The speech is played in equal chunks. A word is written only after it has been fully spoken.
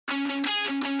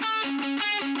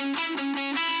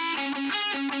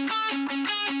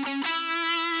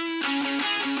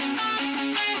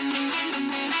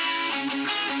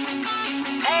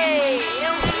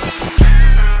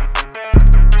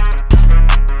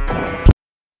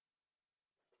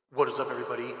What is up,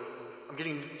 everybody? I'm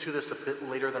getting to this a bit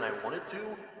later than I wanted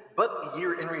to, but the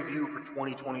year in review for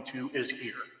 2022 is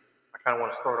here. I kind of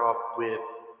want to start off with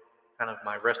kind of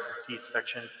my rest in peace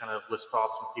section, kind of list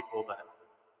off some people that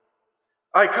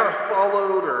I kind of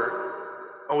followed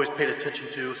or always paid attention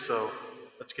to, so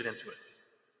let's get into it.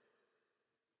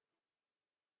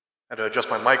 I had to adjust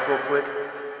my mic real quick.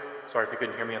 Sorry if you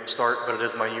couldn't hear me at the start, but it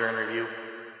is my year in review.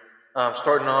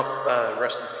 Starting off,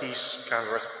 rest in peace, kind of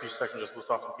the rest in peace section, just list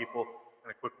off some people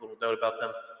and a quick little note about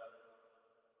them.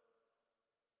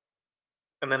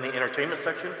 And then the entertainment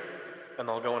section, and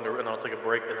I'll go into, and I'll take a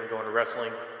break, and then go into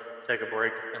wrestling, take a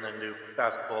break, and then do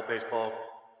basketball, baseball,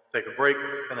 take a break,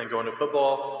 and then go into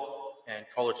football and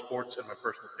college sports and my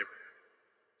personal favorite.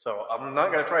 So I'm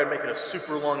not going to try to make it a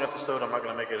super long episode. I'm not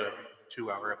going to make it a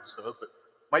 2-hour episode, but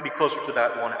might be closer to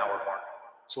that 1 hour mark.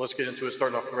 So let's get into it,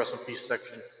 starting off the rest in peace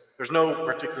section. There's no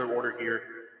particular order here,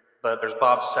 but there's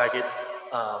Bob Saget,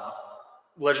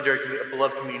 legendary,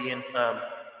 beloved comedian,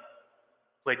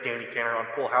 played Danny Tanner on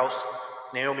Full House.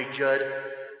 Naomi Judd,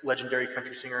 legendary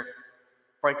country singer.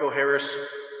 Franco Harris,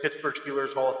 Pittsburgh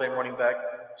Steelers Hall of Fame running back,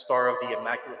 star of The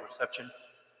Immaculate Reception.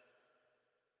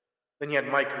 Then you had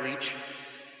Mike Leach,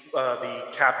 the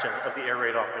captain of the air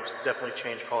raid offense. Definitely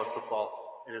changed college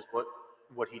football. It is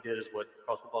what he did is what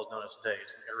college football is known as today.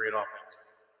 It's an air raid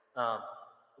offense.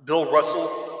 Bill Russell,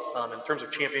 in terms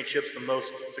of championships, the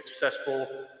most successful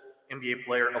NBA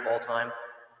player of all time.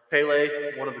 Pele,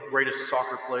 one of the greatest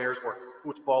soccer players or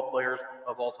football players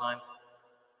of all time.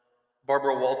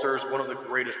 Barbara Walters, one of the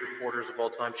greatest reporters of all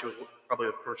time. She was probably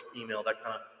the first female that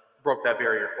kind of broke that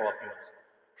barrier for all females.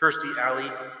 Kirstie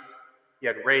Alley. You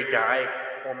had Ray Guy,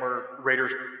 former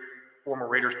Raiders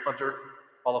punter,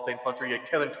 Hall of Fame punter. You had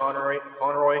Kevin Conroy,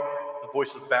 the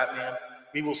voice of Batman.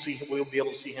 We'll be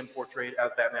able to see him portrayed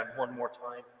as Batman one more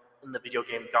time in the video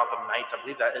game Gotham Knights. I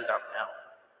believe that is out now.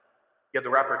 You have the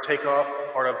rapper Takeoff,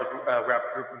 part of the rap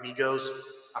group Migos.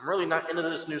 I'm really not into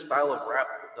this new style of rap,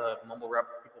 the mumble rap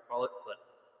people call it,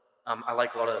 but I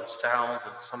like a lot of the sounds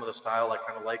and some of the style I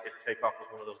kind of like it. Takeoff was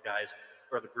one of those guys,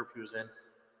 or the group he was in.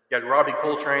 You had Robbie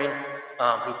Coltrane,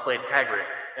 who played Hagrid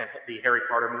in the Harry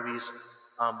Potter movies.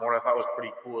 What I thought was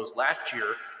pretty cool is last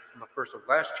year, on the first of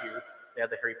last year, they had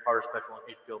the Harry Potter special on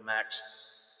HBO Max,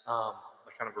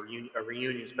 kind of a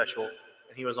reunion special,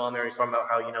 and he was on there. He's talking about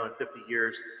how, in 50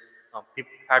 years, I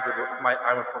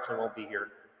unfortunately won't be here,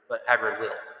 but Hagrid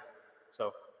will.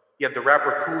 So you had the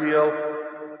rapper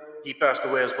Coolio. He passed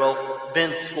away as well.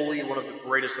 Vin Scully, one of the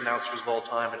greatest announcers of all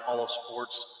time in all of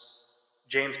sports.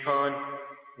 James Caan,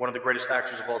 one of the greatest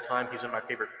actors of all time. He's in my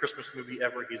favorite Christmas movie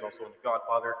ever. He's also in The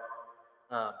Godfather.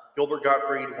 Gilbert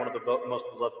Gottfried, one of the most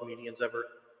beloved comedians ever.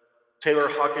 Taylor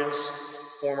Hawkins,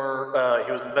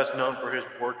 he was best known for his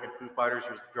work in Foo Fighters.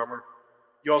 He was the drummer.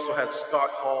 You also had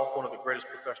Scott Hall, one of the greatest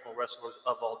professional wrestlers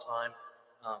of all time.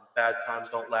 Bad times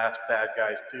don't last, bad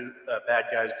guys do.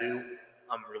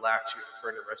 Relax, you're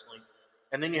referring to wrestling.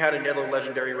 And then you had another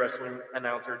legendary wrestling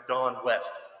announcer, Don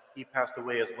West. He passed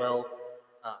away as well.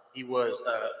 He was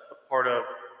a part of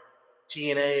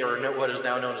TNA, or what is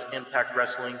now known as Impact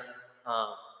Wrestling,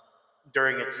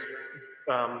 during its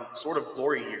sort of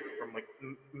glory year from like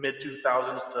mid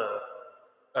 2000s to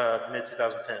mid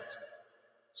 2010s.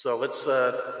 So let's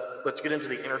get into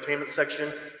the entertainment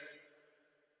section.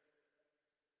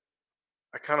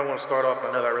 I kind of want to start off.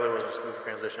 I know that really wasn't a smooth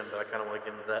transition, but I kind of want to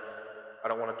get into that. I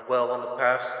don't want to dwell on the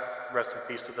past. Rest in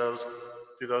peace to those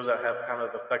that have kind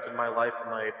of affected my life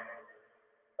from my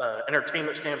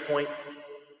entertainment standpoint,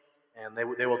 and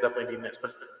they will definitely be missed.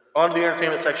 But on to the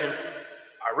entertainment section,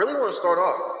 I really want to start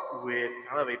off with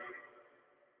kind of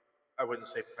I wouldn't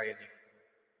say pioneer,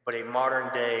 but a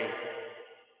modern day,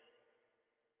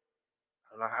 I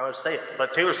don't know how to say it,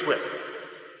 but Taylor Swift.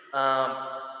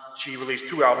 She released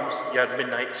 2 albums. You had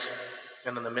Midnights,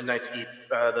 and then the Midnights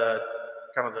the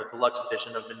deluxe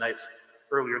edition of Midnights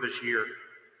earlier this year.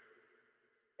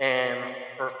 And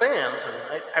for fans,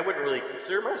 and I wouldn't really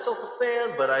consider myself a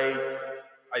fan, but I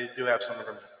do have some of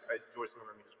her music. I enjoy some of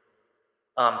her music.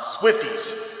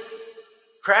 Swifties,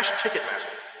 Crash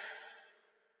Ticketmaster.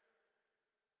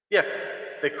 Yeah,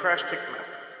 they crashed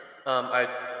Ticketmaster.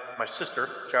 My sister,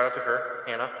 shout out to her,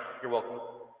 Hannah, you're welcome.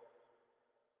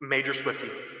 Major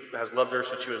Swiftie, has loved her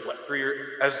since she was 3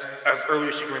 years, as early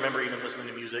as she can remember, even listening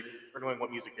to music or knowing what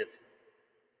music is.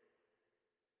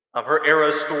 Her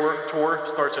Eras tour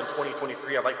starts in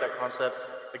 2023. I like that concept.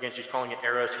 Again, she's calling it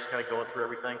Eras. She's kind of going through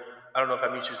everything. I don't know if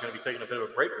that means she's going to be taking a bit of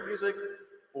a break from music,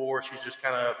 or she's just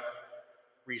kind of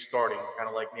restarting, kind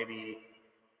of like maybe,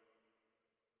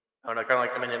 I don't know, kind of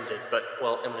like Eminem did. But,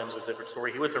 well, Eminem's a different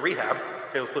story. He went to rehab.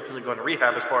 Taylor Swift isn't going to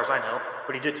rehab as far as I know,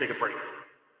 but he did take a break.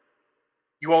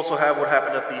 You also have what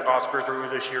happened at the Oscars earlier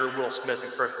this year. Will Smith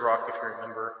and Chris Rock, if you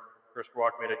remember. Chris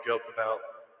Rock made a joke about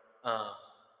uh,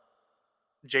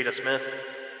 Jada Smith,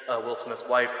 Will Smith's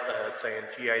wife, saying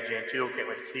G.I. Jane 2, can't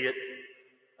wait to see it,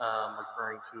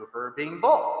 referring to her being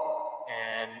bald.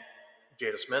 And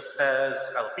Jada Smith has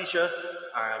alopecia.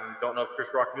 I don't know if Chris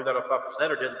Rock knew that off the top of his head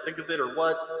or didn't think of it or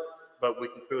what, but we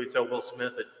can clearly tell Will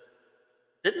Smith it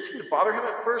didn't seem to bother him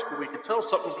at first, but we could tell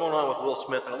something was going on with Will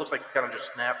Smith, and it looks like he kind of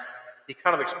just snapped. He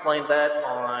kind of explained that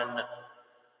on, I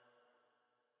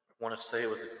want to say it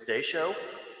was the Today Show.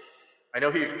 I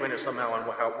know he explained it somehow on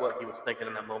what he was thinking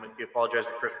in that moment. He apologized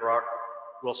to Chris Rock.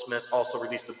 Will Smith also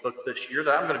released a book this year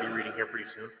that I'm going to be reading here pretty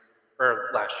soon, or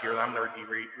last year that I'm going to be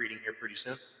reading here pretty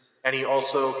soon. And he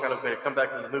also kind of made a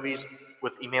comeback into the movies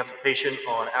with Emancipation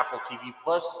on Apple TV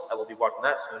Plus. I will be watching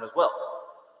that soon as well.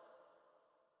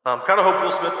 Kind of hope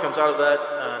Will Smith comes out of that,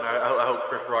 and I hope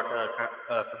Chris Rock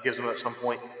forgives him at some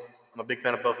point. I'm a big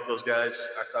fan of both of those guys.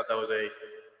 I thought that was a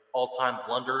all-time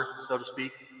blunder, so to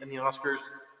speak, in the Oscars,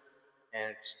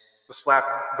 and the slap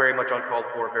very much uncalled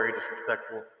for, very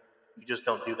disrespectful. You just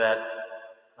don't do that.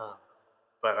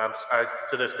 But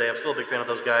to this day, I'm still a big fan of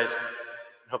those guys.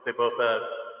 I hope they both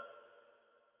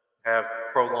have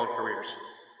prolonged careers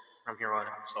from here on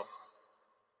out. So.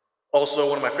 Also,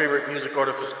 one of my favorite music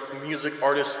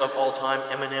artists of all time,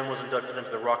 Eminem, was inducted into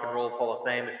the Rock and Roll Hall of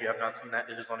Fame. If you have not seen that,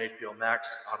 it is on HBO Max.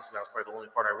 Honestly, that was probably the only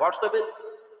part I watched of it.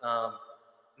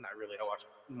 Not really, I watched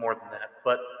more than that.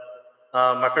 But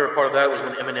my favorite part of that was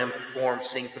when Eminem performed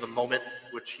Sing for the Moment,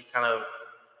 which he kind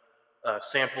of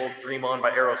sampled Dream On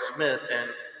by Aerosmith, and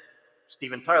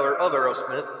Steven Tyler of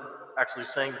Aerosmith actually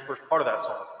sang the first part of that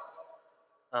song.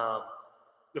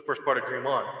 The first part of Dream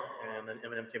On, and then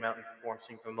Eminem came out and performed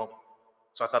Sing for the Moment.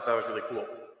 So I thought that was really cool.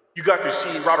 You got to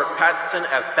see Robert Pattinson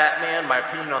as Batman. My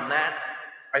opinion on that,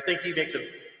 I think he makes a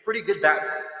pretty good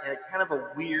Batman, and kind of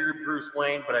a weird Bruce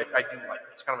Wayne, but I do like it.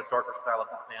 It's kind of a darker style of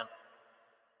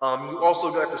Batman. You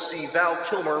also got to see Val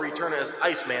Kilmer return as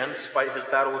Iceman despite his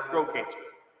battle with throat cancer.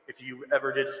 If you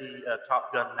ever did see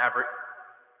Top Gun Maverick,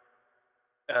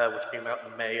 which came out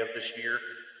in May of this year,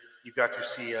 you got to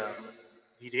see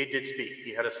he did speak.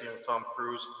 He had a scene with Tom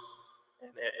Cruise, and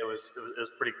it was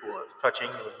pretty cool. It was touching.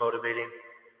 It was motivating.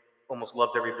 Almost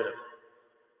loved every bit of it.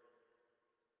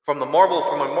 From a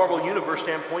Marvel Universe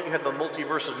standpoint, you had the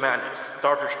Multiverse of Madness,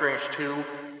 Doctor Strange 2,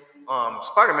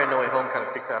 Spider-Man No Way Home kind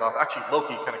of kicked that off. Actually,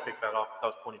 Loki kind of kicked that off.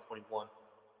 That was 2021.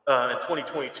 In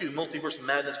 2022, Multiverse of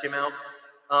Madness came out.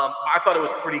 I thought it was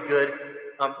pretty good.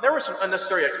 There were some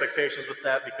unnecessary expectations with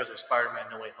that because of Spider-Man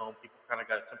No Way Home. People kind of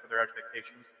got to temper their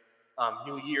expectations.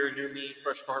 New year, new me,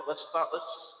 fresh start. Let's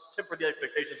temper the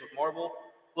expectations with Marvel.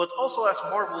 Let's also ask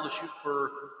Marvel to shoot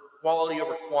for quality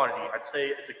over quantity. I'd say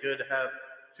it's good to have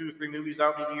 2 or 3 movies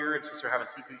out in a year, and since they're having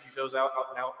TV shows out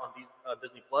and out on these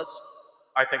Disney Plus,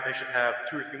 I think they should have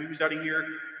 2 or 3 movies out a year,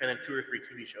 and then 2 or 3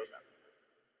 TV shows out.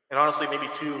 And honestly, maybe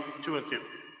two and two.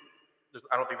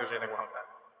 I don't think there's anything wrong with that.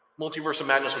 Multiverse of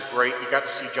Madness was great. You got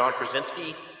to see John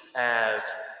Krasinski as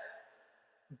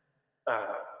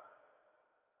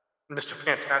Mr.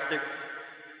 Fantastic,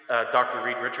 Dr.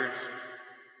 Reed Richards.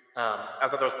 I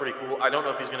thought that was pretty cool. I don't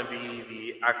know if he's going to be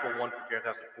the actual one for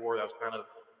Fantastic Four. That was kind of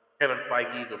Kevin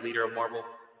Feige, the leader of Marvel,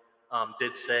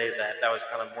 did say that was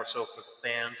kind of more so for the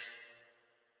fans.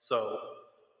 So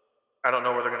I don't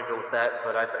know where they're going to go with that,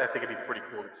 but I think it'd be pretty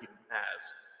cool to keep him as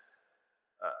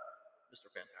Mr.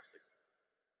 Fantastic.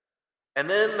 And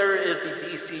then there is the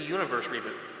DC Universe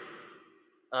reboot.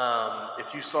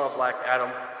 If you saw Black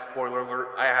Adam, spoiler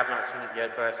alert, I have not seen it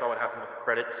yet, but I saw what happened with the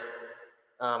credits.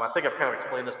 I think I've kind of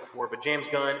explained this before, but James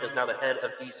Gunn is now the head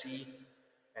of DC,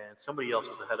 and somebody else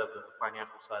is the head of the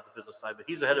financial side, the business side, but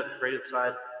he's the head of the creative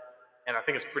side, and I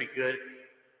think it's pretty good.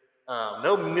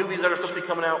 No movies that are supposed to be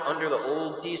coming out under the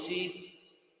old DC.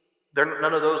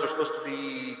 None of those are supposed to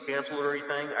be canceled or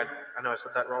anything. I know I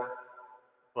said that wrong,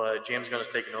 but James Gunn has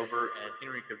taken over, and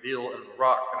Henry Cavill and The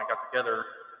Rock kind of got together.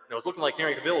 And it was looking like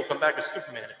Henry Cavill will come back as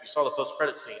Superman if you saw the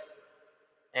post-credits scene,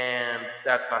 and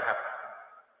that's not happening.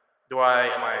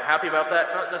 Am I happy about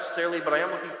that? Not necessarily, but I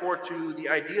am looking forward to the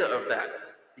idea of that,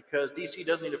 because DC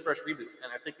does need a fresh reboot,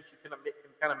 and I think that you can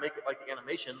kind of make it like the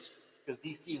animations, because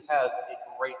DC has a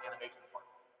great animation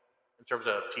department in terms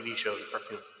of TV shows and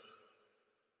cartoons.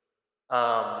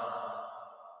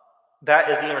 That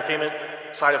is the entertainment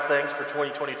side of things for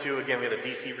 2022. Again, we had a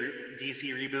DC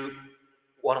reboot.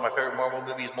 One of my favorite Marvel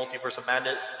movies, Multiverse of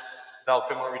Madness. Val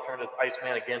Kilmer returned as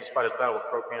Iceman again despite his battle with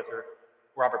throat cancer.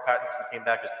 Robert Pattinson came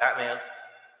back as Batman.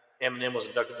 Eminem was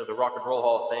inducted to the Rock and Roll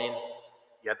Hall of Fame.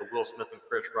 You had the Will Smith and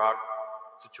Chris Rock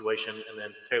situation, and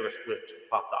then Taylor Swift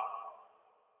popped off.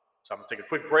 So I'm going to take a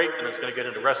quick break, and it's going to get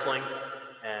into wrestling.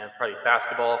 and probably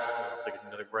basketball, and I'll take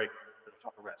another break to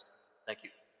talk the rest. Thank you.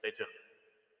 Stay tuned.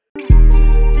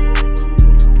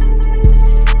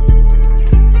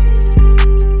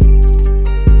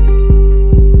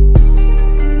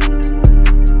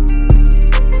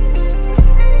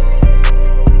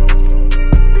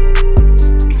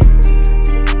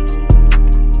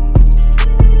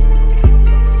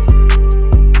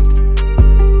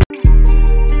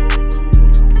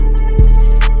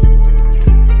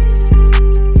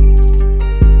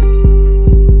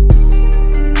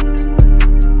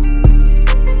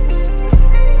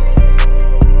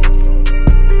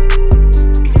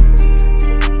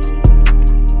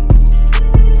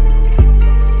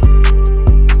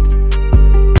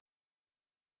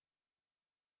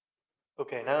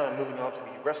 Okay, now I'm moving on to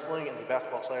the wrestling and the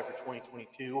basketball side for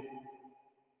 2022.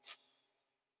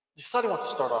 Deciding what to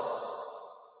start off with.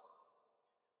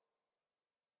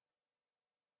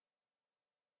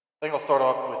 I think I'll start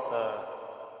off with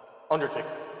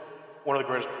Undertaker, one of the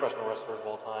greatest professional wrestlers of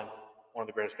all time, one of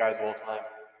the greatest guys of all time.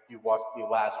 You watched The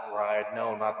Last Ride.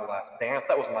 No, not The Last Dance.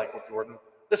 That was Michael Jordan.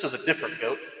 This is a different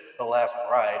GOAT. The Last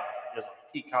Ride is on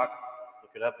Peacock.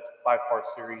 Look it up. It's a 5-part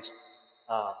series.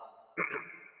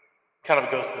 Kind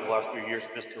of goes through the last few years of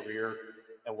his career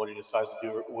and what he decides to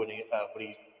do, what he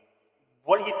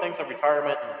thinks of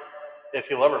retirement, and if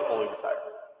he'll ever fully retire.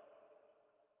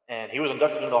 And he was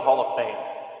inducted into the Hall of Fame.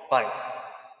 Finally,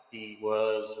 he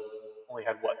only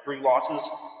had 3 losses,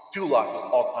 2 losses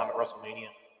all time at WrestleMania.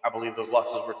 I believe those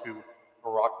losses were to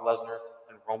Brock Lesnar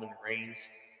and Roman Reigns.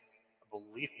 I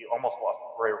believe he almost lost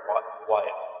to Bray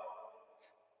Wyatt.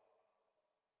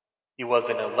 He was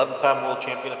an 11-time world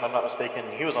champion, if I'm not mistaken.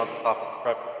 He was on the top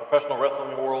of the professional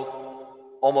wrestling world,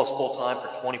 almost full time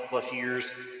for 20 plus years,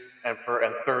 and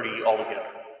 30 altogether.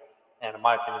 And in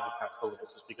my opinion, he kind of stole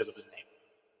this just because of his name.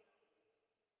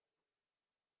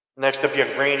 Next up, you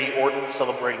have Randy Orton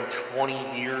celebrating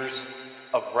 20 years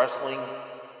of wrestling.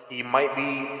 Him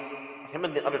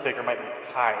and The Undertaker might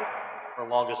be tied for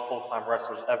longest full-time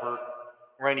wrestlers ever.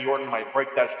 Randy Orton might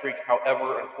break that streak.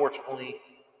 However, unfortunately,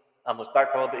 let's back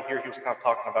a little bit here. He was kind of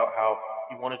talking about how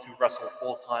he wanted to wrestle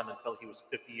full-time until he was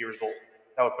 50 years old.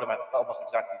 That would put him at almost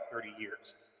exactly 30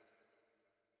 years.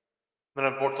 Then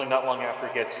unfortunately, not long after,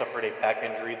 he had suffered a back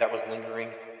injury that was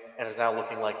lingering and is now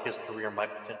looking like his career might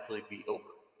potentially be over,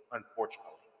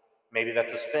 unfortunately. Maybe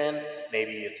that's a spin,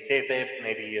 maybe it's kayfabe,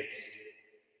 maybe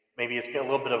it's a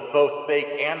little bit of both fake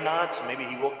and not, so maybe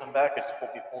he will come back. It just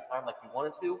won't be full-time like he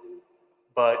wanted to.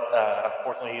 But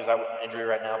unfortunately, he's out with an injury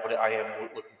right now, but I am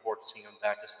looking forward to seeing him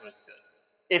back as soon as he does,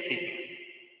 if he can.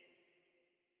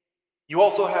 You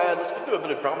also had, let's get to a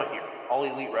bit of drama here, All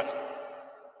Elite Wrestling.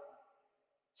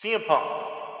 CM Punk,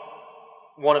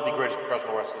 one of the greatest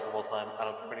professional wrestlers of all time. I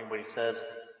don't care what anybody says.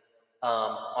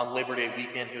 On Labor Day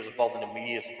weekend, he was involved in a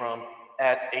media scrum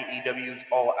at AEW's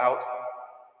All Out.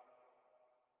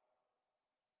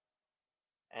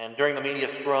 And during the media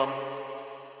scrum,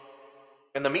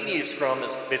 and the media scrum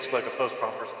is basically like a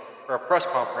post-conference, or a press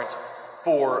conference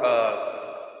for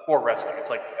wrestling. It's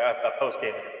like a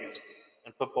post-game interviews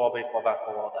in football, baseball,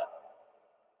 basketball, all that.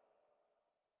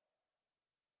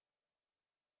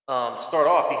 To start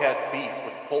off, he had beef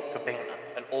with Colt Cabana,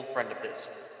 an old friend of his.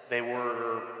 They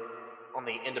were on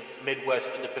the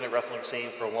Midwest independent wrestling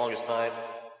scene for the longest time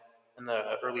in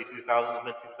the early 2000s,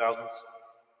 mid-2000s.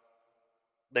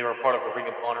 They were part of the Ring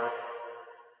of Honor.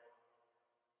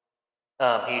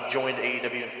 He joined AEW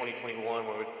in 2021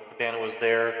 where Cabana was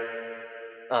there,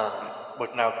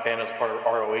 but now Cabana is part of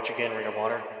ROH again, Ring of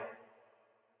Honor.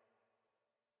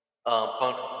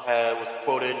 Punk was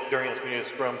quoted during his media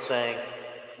scrum saying,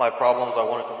 "My problem is I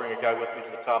wanted to bring a guy with me to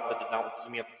the top that did not want to see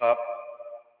me at the top."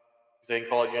 He said, "You can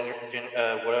call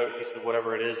it whatever." He said,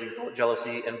 "Whatever it is, you can call it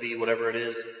jealousy, envy, whatever it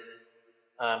is."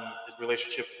 His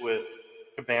relationship with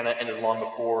Cabana ended long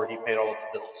before he paid all of his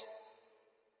bills.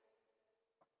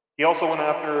 He also went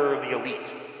after the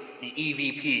Elite, the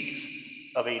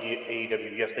EVPs of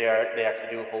AEW. Yes, they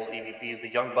actually do hold EVPs, the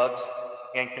Young Bucks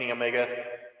and Kenny Omega.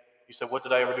 He said, "What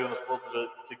did I ever do in this world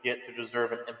to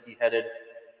deserve an empty-headed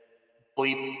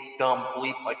bleep, dumb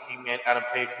bleep like Hangman Adam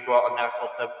Page to go out on national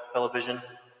television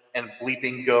and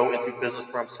bleeping go into business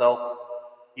for himself?"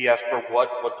 He asked for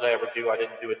what? What did I ever do? I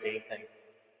didn't do a dang thing.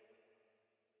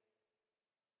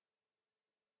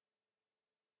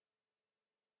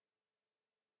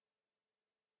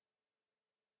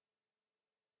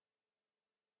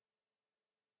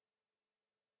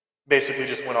 Basically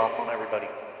just went off on everybody.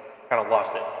 Kind of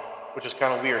lost it, which is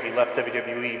kind of weird. He left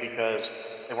WWE because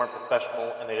they weren't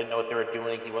professional and they didn't know what they were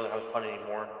doing. He wasn't having fun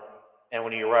anymore. And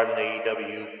when he arrived in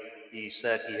AEW, he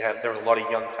said there was a lot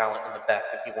of young talent in the back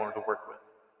that he wanted to work with.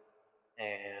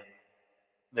 and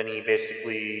then he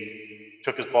basically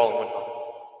took his ball and went home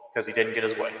because he didn't get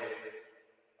his way.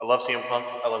 I love CM Punk.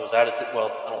 I love his attitude.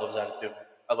 Well, I don't love his attitude.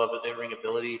 I love his in-ring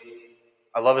ability.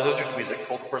 I love his entrance music,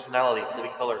 Cult of Personality,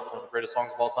 Living Color, one of the greatest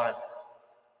songs of all time.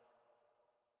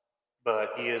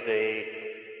 But he is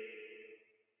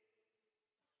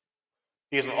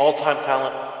an all-time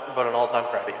talent, but an all-time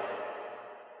crappy.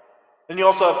 Then you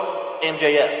also have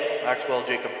MJF, Maxwell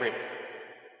Jacob Friedman,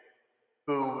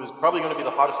 who is probably going to be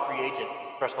the hottest free agent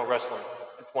in professional wrestling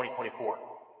in 2024.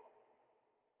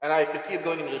 And I could see him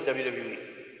going into the WWE.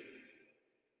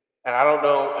 And I don't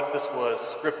know if this was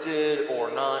scripted or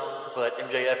not, but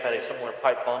MJF had a similar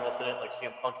pipe bomb incident like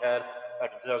CM Punk had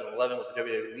back in 2011 with the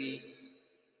WWE.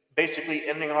 Basically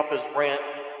ending off his rant,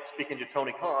 speaking to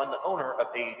Tony Khan, the owner of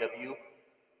AEW,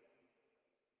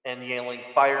 and yelling,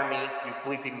 "Fire me, you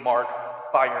bleeping mark,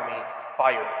 fire me,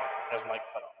 fire me," as Mike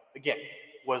cut off. Again,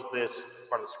 was this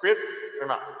part of the script or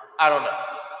not? I don't know.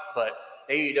 But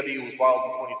AEW was wild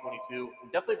in 2022,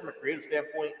 and definitely from a creative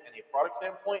standpoint and a product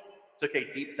standpoint, took a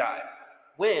deep dive.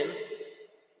 When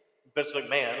Vince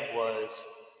McMahon was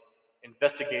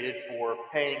investigated for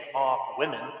paying off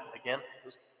women, again,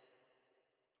 this is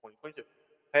 2022,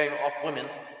 paying off women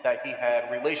that he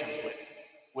had relations with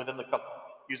within the company,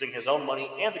 using his own money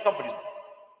and the company's money.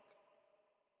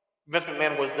 Vince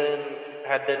McMahon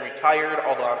had then retired,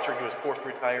 although I'm sure he was forced to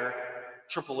retire.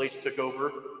 Triple H took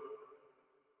over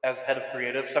as head of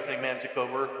creative. Stephanie McMahon took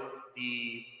over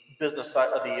the business side,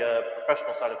 the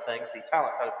professional side of things, the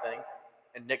talent side of things,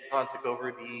 and Nick Khan took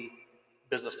over the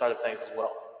business side of things as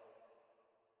well.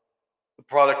 The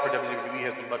product for WWE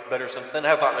has been much better since then. It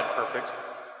has not been perfect.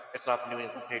 It's not the New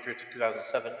England Patriots of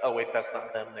 2007. Oh wait, that's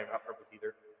not them. They're not perfect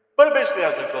either. But it basically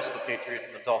has been close to the Patriots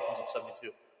and the Dolphins of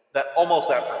 '72. Almost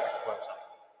that perfect, is what I'm saying.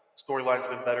 Storyline's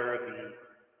been better. The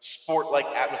sport-like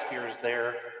atmosphere is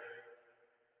there.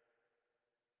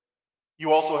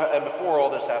 You also and before all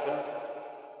this happened,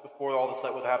 before all this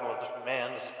would happen with just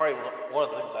McMahon, this is probably one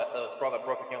of the things that straw that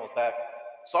broke the camel's back.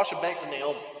 Sasha Banks and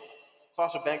Naomi.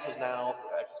 Sasha Banks is now,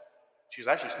 she's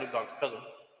actually Snoop Dogg's cousin,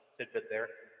 tidbit there,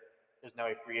 is now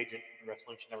a free agent in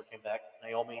wrestling. She never came back.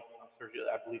 Naomi,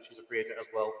 I believe she's a free agent as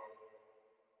well.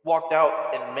 Walked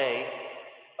out in May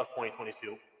of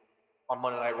 2022 on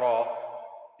Monday Night Raw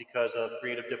because of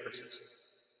creative differences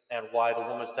and why the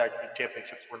Women's Tag Team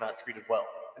Championships were not treated well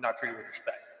and not treated with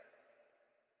respect.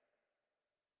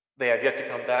 They have yet to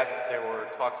come back. There were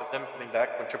talks of them coming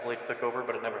back when Triple H took over,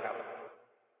 but it never happened.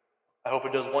 I hope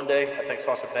it does one day. I think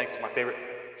Sasha Banks is my favorite.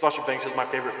 Sasha Banks is my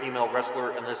favorite female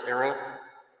wrestler in this era.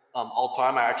 All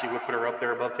time, I actually would put her up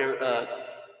there above Taylor.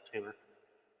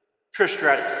 Trish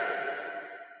Stratus.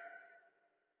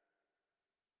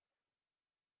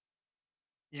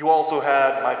 You also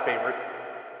had my favorite.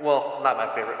 Well, not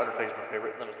my favorite. Undertaker's my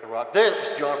favorite. Then it's The Rock. Then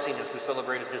it's John Cena, who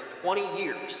celebrated his 20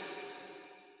 years.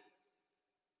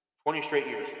 20 straight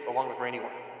years, along with Randy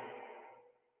Orton.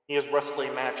 He has wrestled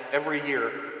a match every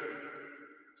year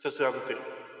since 2002.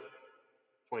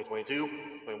 2022,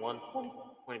 21,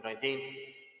 2019,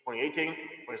 2018,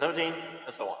 2017,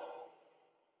 and so on.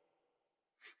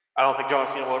 I don't think John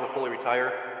Cena will ever fully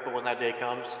retire, but when that day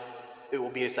comes, it will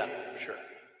be a set, for sure.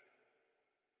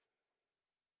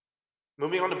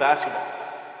 Moving on to basketball,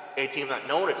 a team that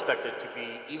no one expected to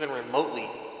be even remotely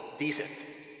decent,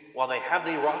 while they have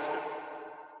the roster.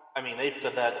 I mean, they've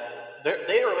said that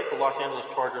they are like the Los Angeles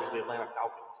Chargers or the Atlanta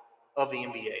Falcons of the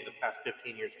NBA the past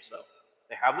 15 years or so.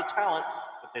 They have the talent,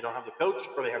 but they don't have the coach,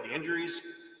 or they have the injuries,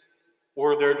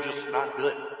 or they're just not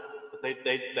good. But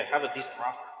they have a decent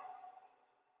roster.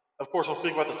 Of course, I'm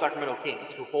speaking about the Sacramento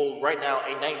Kings, who hold right now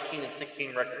a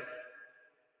 19-16 record.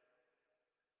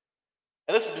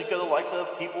 And this is because of the likes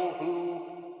of people who,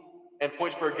 in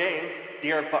points per game,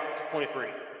 De'Aaron Fox, 23.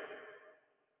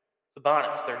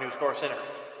 Sabonis, their new star center,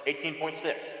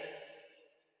 18.6.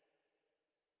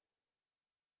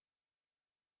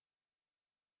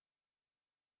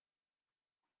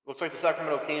 Looks like the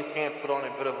Sacramento Kings can put on a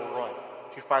bit of a run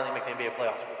to finally make the NBA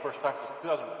playoffs for the first time since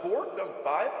 2004,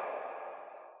 2005.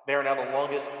 They are now the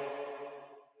longest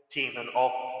team in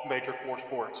all major four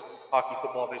sports, hockey,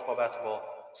 football, baseball, basketball,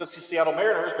 since the Seattle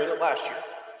Mariners made it last year.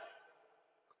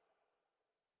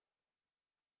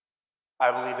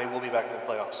 I believe they will be back in the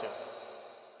playoffs soon.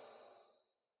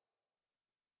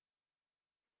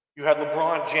 You had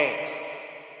LeBron James.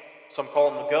 Some call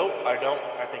him the GOAT. I don't.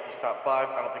 I think he's top 5.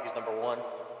 I don't think he's number 1.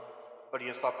 But he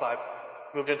is top 5.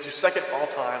 Moved into second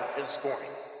all-time in scoring.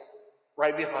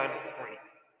 Right behind Kareem.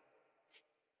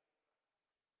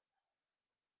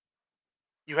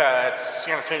 You had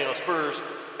San Antonio Spurs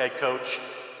head coach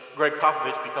Greg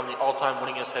Popovich become the all-time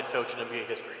winningest head coach in NBA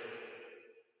history.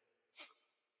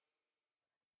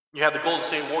 You had the Golden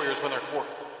State Warriors win their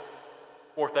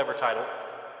fourth ever title.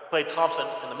 Klay Thompson,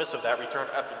 in the midst of that, returned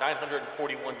after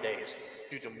 941 days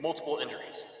due to multiple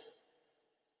injuries.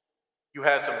 You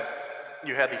had the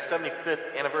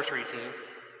 75th anniversary team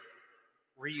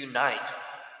reunite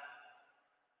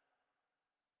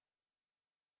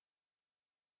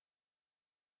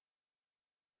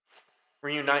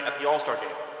at the All-Star Game.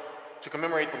 To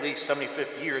commemorate the league's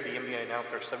 75th year, the NBA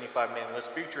announced their 75-man list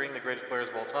featuring the greatest players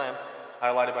of all time,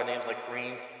 highlighted by names like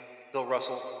Kareem, Bill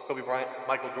Russell, Kobe Bryant,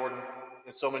 Michael Jordan,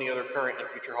 and so many other current and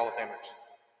future Hall of Famers.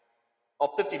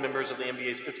 All 50 members of the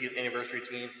NBA's 50th anniversary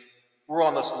team were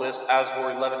on this list, as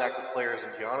were 11 active players in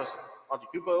Giannis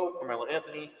Antetokounmpo, Carmelo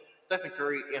Anthony, Stephen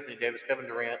Curry, Anthony Davis, Kevin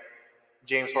Durant,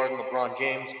 James Harden, LeBron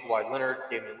James, Kawhi Leonard,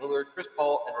 Damian Lillard, Chris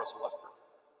Paul, and Russell Westbrook.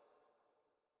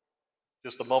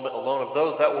 Just a moment alone of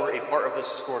those that were a part of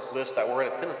this historic list that were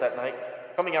in attendance that night,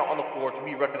 coming out on the floor to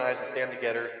be recognized and stand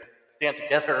together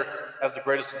as the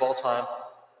greatest of all time,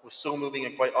 was so moving,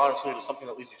 and quite honestly, it is something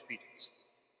that leaves you speechless.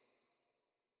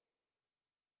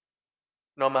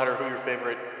 No matter who your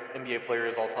favorite NBA player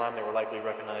is all time, they were likely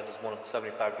recognized as one of the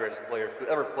 75 greatest players to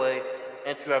ever play,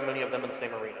 and to have many of them in the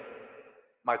same arena.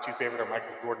 My two favorite are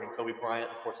Michael Jordan and Kobe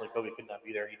Bryant. Unfortunately, Kobe could not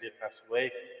be there. He did pass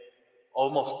away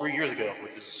almost 3 years ago,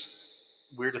 which is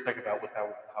weird to think about with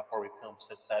how far we've come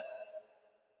since that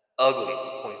ugly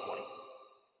 2020.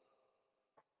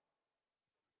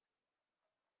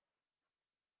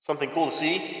 Something cool to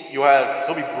see, you had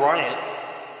Kobe Bryant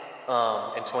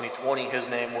in 2020. His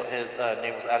name was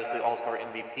added to the All-Star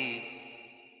MVP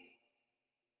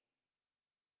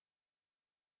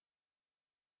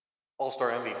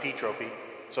trophy.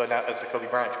 So now it's the Kobe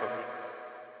Bryant trophy.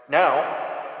 Now,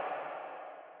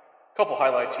 a couple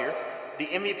highlights here. The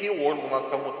MVP award will now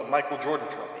come with the Michael Jordan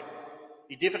trophy.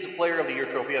 The Defensive Player of the Year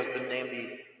trophy has been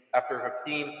named after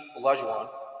Hakeem Olajuwon.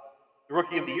 The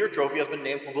Rookie of the Year trophy has been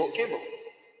named for Wilt Chamberlain.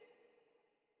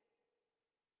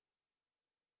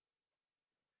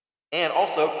 And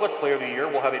also, Clutch Player of the Year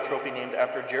will have a trophy named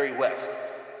after Jerry West.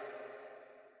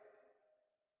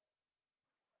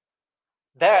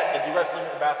 That is the wrestling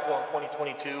and basketball in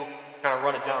 2022. Kind of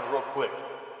run it down real quick.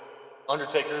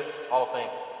 Undertaker, Hall of Fame.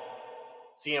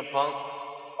 CM Punk,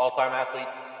 all-time athlete,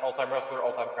 all-time wrestler,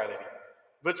 all-time crybaby.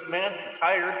 Vince McMahon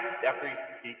retired after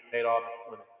he paid off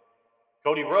women.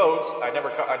 Cody Rhodes, I never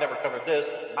covered this.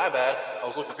 My bad. I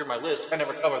was looking through my list. I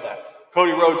never covered that.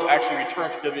 Cody Rhodes actually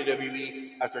returned to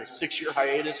WWE after a 6-year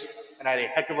hiatus and had a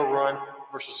heck of a run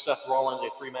versus Seth Rollins, a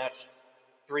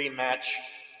three-match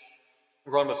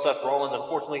run with Seth Rollins.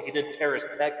 Unfortunately, he did tear his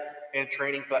pec in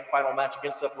training for that final match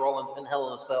against Seth Rollins in Hell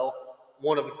in a Cell,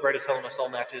 one of the greatest Hell in a Cell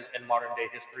matches in modern day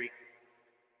history.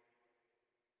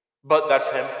 But that's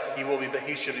him.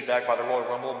 He should be back by the Royal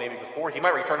Rumble, maybe before. He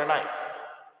might return tonight.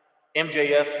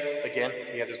 MJF, again,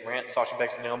 he had his rant. Sasha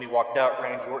Banks and Naomi walked out.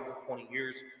 Randy Orton, 20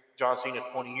 years. John Cena,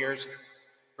 20 years.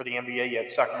 For the NBA, you had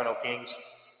Sacramento Kings,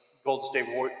 Golden State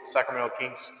Warriors, Sacramento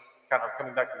Kings kind of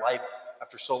coming back to life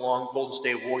after so long. Golden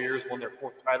State Warriors won their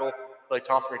 4th title. Klay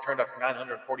Thompson returned after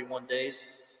 941 days.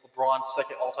 LeBron,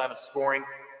 2nd all-time in scoring.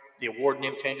 The award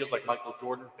name changes like Michael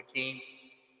Jordan, Hakeem,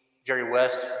 Jerry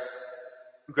West.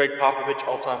 Greg Popovich,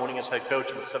 all-time winningest head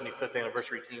coach in the 75th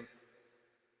anniversary team.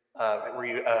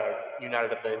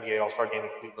 United at the NBA All-Star Game in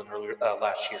Cleveland earlier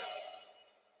last year.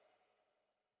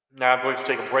 Now I'm going to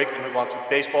take a break and move on to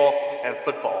baseball and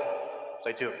football.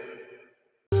 Stay tuned.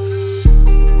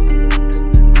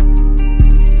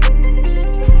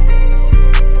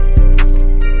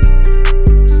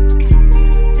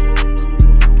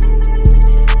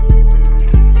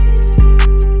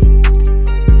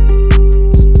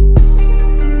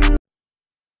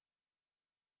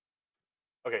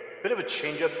 Okay, bit of a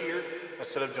change up here.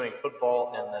 Instead of doing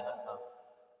football and then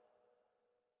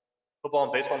football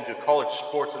and baseball, I'm going to do college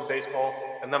sports and baseball,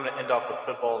 and then I'm going to end off with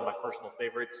football and my personal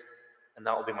favorites, and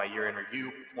that will be my year in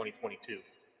review for 2022.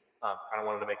 Kind of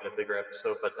wanted to make it a bigger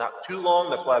episode, but not too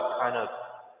long. That's why I've kind of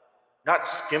not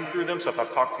skimmed through them, so if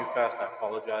I've talked too fast, I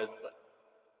apologize. But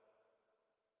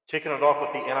kicking it off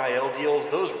with the NIL deals,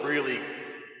 those really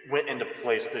went into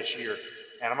place this year.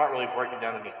 And I'm not really breaking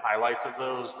down any highlights of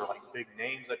those or like big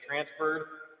names that transferred.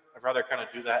 I'd rather kind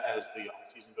of do that as the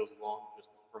season goes along, just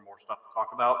for more stuff to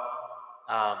talk about.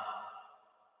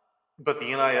 But the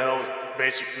NIL is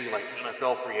basically like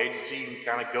NFL free agency. You can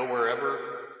kind of go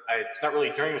wherever. It's not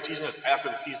really during the season, it's after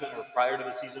the season or prior to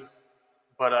the season.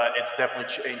 But it's definitely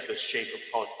changed the shape of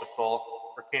college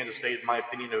football. For Kansas State, in my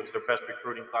opinion, it was their best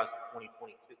recruiting class of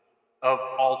 2022 of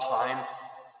all time.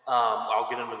 I'll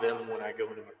get into them when I go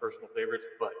into my personal favorites,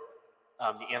 but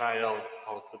the NIL in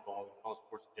college football and college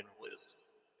sports in general is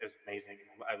amazing.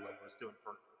 I love what it's doing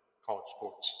for college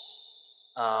sports.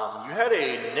 Not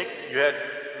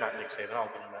Nick Saban, I'll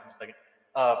get into that in a second.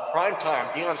 Prime time,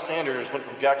 Deion Sanders went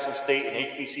from Jackson State and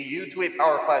HBCU to a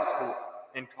Power 5 school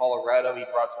in Colorado. He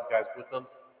brought some guys with him.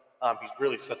 He's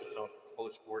really set the tone for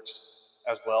college sports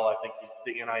as well. I think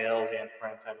the NILs and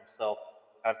prime time himself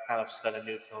have kind of set a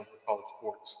new tone for college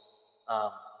sports. I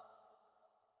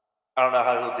don't know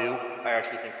how he'll do. I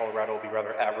actually think Colorado will be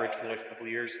rather average for the next couple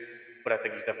of years, but I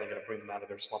think he's definitely going to bring them out of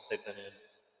their slump they've been in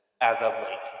as of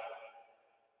late.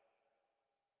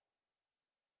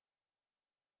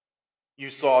 You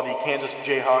saw the Kansas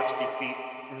Jayhawks defeat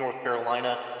North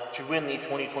Carolina to win the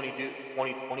 2022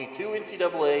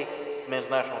 NCAA Men's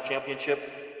National Championship.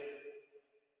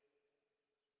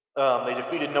 They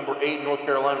defeated number 8 North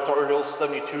Carolina Tar Heels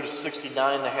 72-69.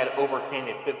 They had overcame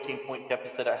a 15-point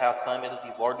deficit at halftime. It is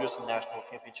the largest in national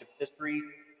championship history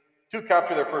to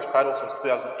capture their first title since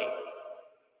 2008.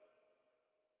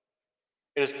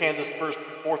 It is Kansas'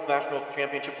 fourth national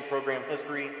championship in program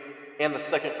history and the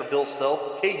second for Bill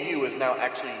Self. KU is now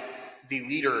actually the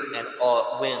leader in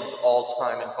wins all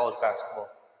time in college basketball.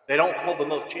 They don't hold the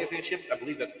most championships. I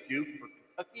believe that's Duke or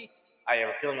Kentucky. I have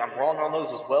a feeling I'm wrong on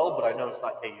those as well, but I know it's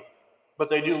not KU. But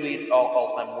they do lead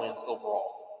all-time wins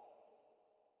overall.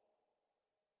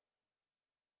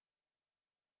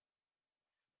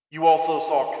 You also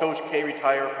saw Coach K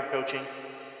retire from coaching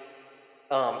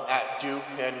at Duke,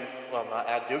 and well, not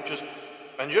at Duke, just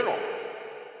in general.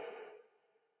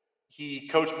 He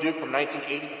coached Duke from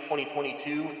 1980 to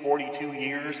 2022, 42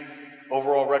 years.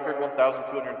 Overall record,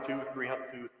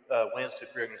 1,202 wins to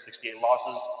 368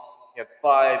 losses. He had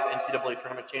 5 NCAA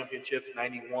tournament championships,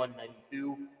 91,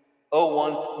 92,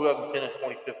 01, 2010, and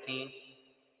 2015.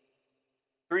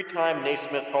 3-time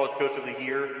Naismith College Coach of the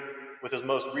Year with his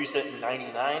most recent in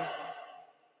 99.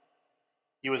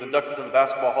 He was inducted in the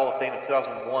Basketball Hall of Fame in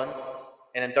 2001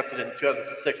 and inducted in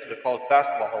 2006 to the College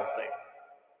Basketball Hall of Fame.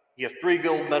 He has 3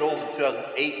 gold medals in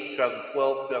 2008,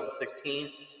 2012,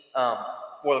 2016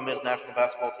 for the men's national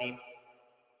basketball team.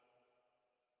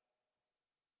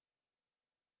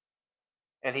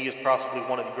 And he is possibly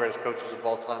one of the greatest coaches of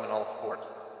all time in all sports.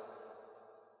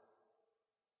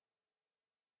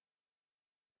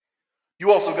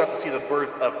 You also got to see the birth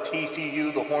of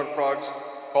TCU, the Horned Frogs,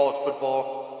 college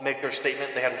football, make their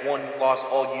statement. They had 1 loss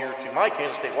all year to my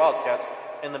Kansas State Wildcats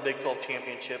in the Big 12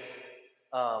 championship.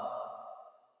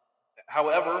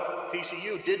 However,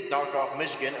 TCU did knock off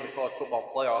Michigan in the college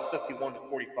football playoff,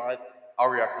 51-45. I'll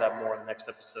react to that more in the next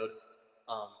episode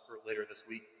for later this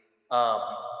week.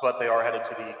 But they are headed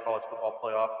to the college football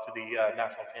playoff, to the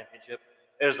national championship.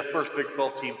 It is the first Big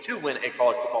 12 team to win a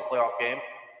college football playoff game.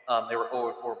 They were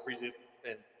 0-4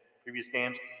 in previous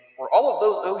games. Were all of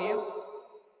those OU?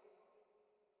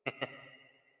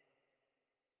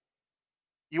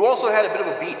 You also had a bit of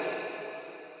a beef.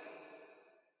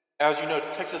 As you know,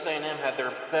 Texas A&M had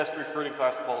their best recruiting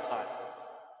class of all time.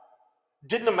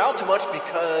 Didn't amount to much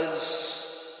because,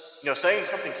 saying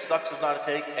something sucks is not a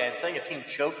take, and saying a team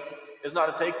choked is not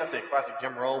a take. That's a classic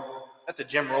Jim Rome. That's a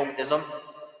Jim Rome-ism.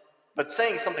 But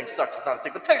saying something sucks is not a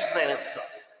take. But Texas A&M sucked.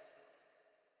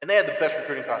 And they had the best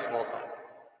recruiting class of all time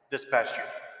this past year.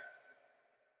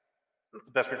 Not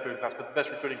the best recruiting class, but the best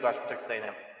recruiting class for Texas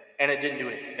A&M. And it didn't do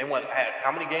anything. They won,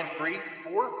 how many games? 3?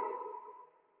 4?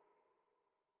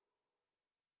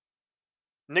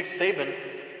 Nick Saban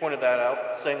pointed that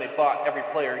out, saying they bought every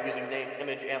player using name,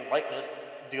 image, and likeness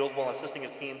deals while insisting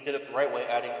his team did it the right way,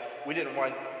 adding, we didn't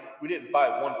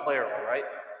buy one player, all right?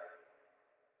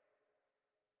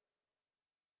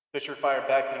 Fisher fired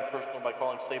back, being personal by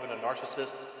calling Saban a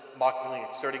narcissist, mockingly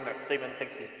asserting that Saban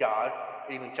thinks he's God,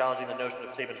 even challenging the notion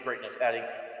of Saban's greatness, adding,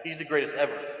 he's the greatest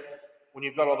ever. When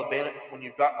you've got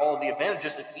all the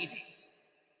advantages, it's easy.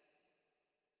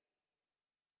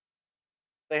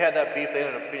 They had that beef. They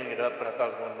ended up beating it up, but I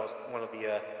thought it was one of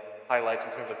the highlights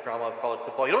in terms of drama of college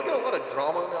football. You don't get a lot of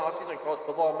drama in the offseason in college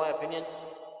football, in my opinion,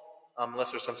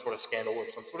 unless there's some sort of scandal or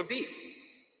some sort of beef.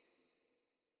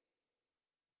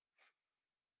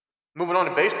 Moving on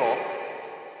to baseball,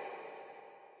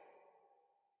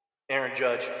 Aaron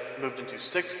Judge moved into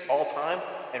 6th all-time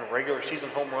in regular season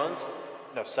home runs.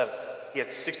 No, 7th. He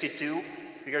had 62.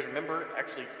 If you guys remember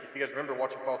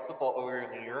watching college football earlier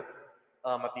in the year,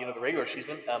 at the end of the regular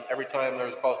season, every time there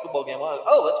was a college football game on,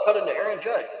 let's cut into Aaron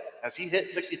Judge. Has he hit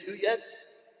 62 yet?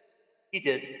 He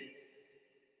did.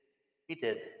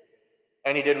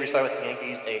 And he did re-sign with the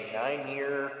Yankees a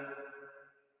 9-year,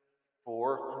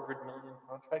 $400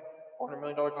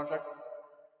 million contract,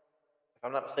 if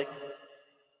I'm not mistaken.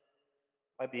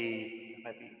 Might be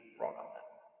wrong on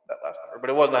that last number, but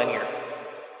it was 9 years.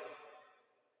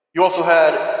 You also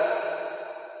had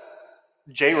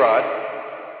J-Rod,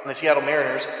 and the Seattle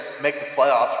Mariners make the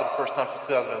playoffs for the first time since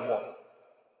 2001.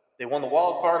 They won the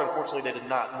wild card. Unfortunately, they did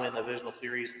not win the divisional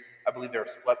series. I believe they were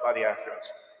swept by the Astros.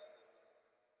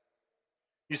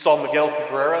 You saw Miguel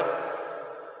Cabrera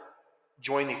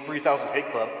join the 3,000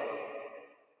 hit club,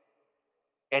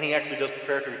 and he actually does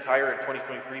prepare to retire in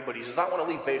 2023, but he does not want to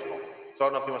leave baseball. So I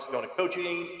don't know if he wants to go into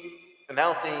coaching,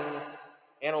 announcing,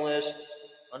 analyst,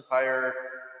 umpire,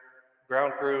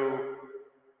 ground crew,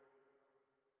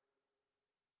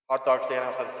 hot dog stand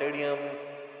outside the stadium.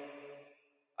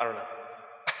 I don't know.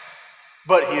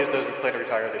 But he does plan to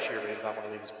retire this year, but he does not want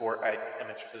to leave the sport. I am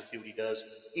interested to see what he does.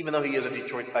 Even though he is a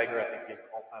Detroit Tiger, I think he's an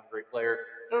all-time great player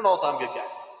and an all-time good guy.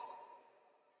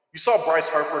 You saw Bryce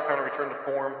Harper kind of return to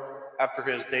form after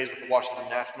his days with the Washington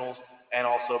Nationals and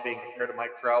also being compared to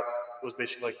Mike Trout. It was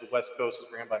basically like the West Coast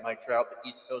is ran by Mike Trout, the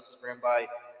East Coast is ran by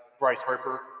Bryce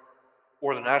Harper,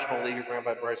 or the National League is ran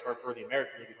by Bryce Harper, the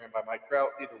American League is ran by Mike Trout,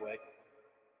 either way.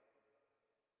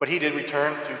 But he did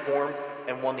return to form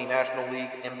and won the National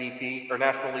League MVP, or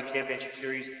National League Championship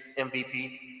Series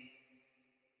MVP.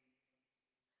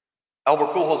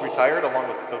 Albert Pujols retired along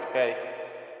with Coach K.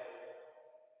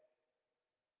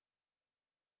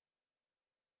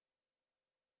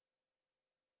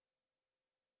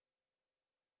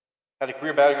 Had a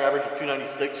career batting average of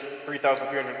 .296,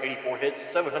 3,384 hits,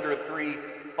 703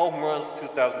 home runs,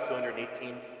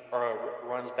 2,218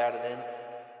 runs batted in.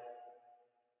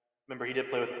 Remember, he did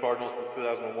play with the Cardinals from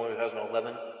 2001 to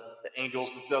 2011, the Angels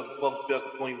from 2012 to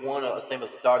 2021, same as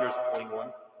the Dodgers in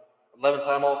 21.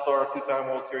 11-time All-Star, 2-time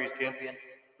World Series champion,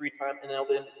 3-time NL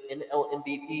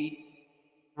MVP,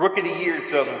 Rookie of the Year in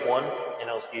 2001,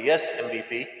 NLCS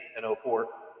MVP in 2004,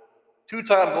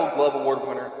 2-time Gold Glove Award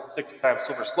winner, 6-time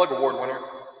Silver Slugger Award winner,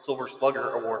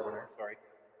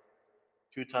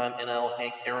 2-time NL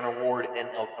Hank Aaron Award,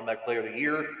 NL Comeback Player of the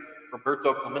Year,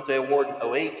 Roberto Clemente Award in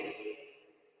 2008,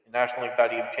 National League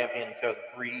Batting Champion in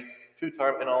 2003,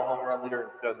 2-time NL Home Run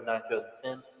Leader in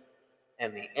 2009-2010,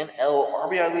 and the NL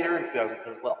RBI Leader in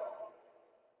 2010 as well.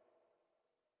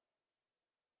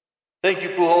 Thank you,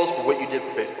 Pujols, for what you did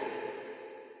for baseball.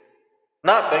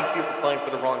 Not thank you for playing for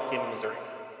the wrong team in Missouri.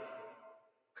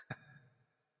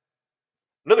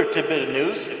 Another tidbit of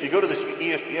news, if you go to this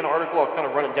ESPN article, I'll kind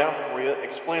of run it down for you. It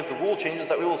explains the rule changes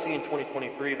that we will see in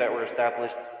 2023 that were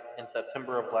established in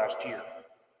September of last year.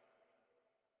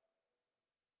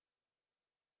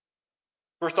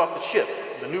 First off, the shift,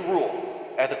 the new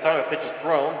rule. At the time a pitch is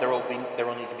thrown, there will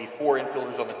need to be 4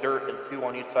 infielders on the dirt and 2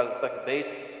 on each side of the second base.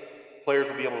 Players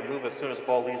will be able to move as soon as the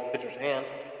ball leaves the pitcher's hand.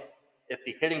 If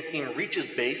the hitting team reaches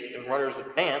base and runners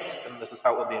advance, and this is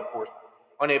how it will be enforced,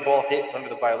 on a ball hit under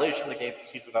the violation, the game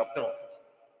proceeds without penalties.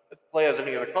 If the play has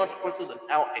any other consequences, an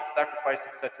out, a sacrifice,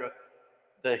 etc.,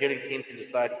 the hitting team can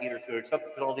decide either to accept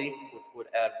the penalty, which would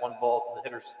add 1 ball to the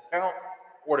hitter's count,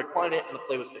 or decline it and the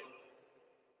play was taken.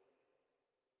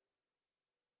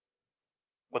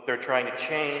 What they're trying to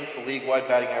change, the league-wide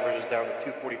batting average is down to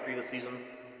 .243 this season,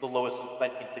 the lowest since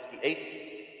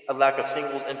 1968. A lack of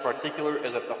singles in particular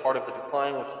is at the heart of the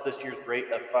decline, which is this year's rate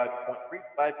of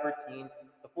 5.35 per team,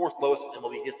 the 4th lowest in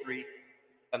MLB history,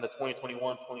 and the 2021,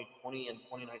 2020, and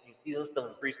 2019 seasons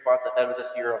filling 3 spots ahead of this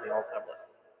year on the all-time list.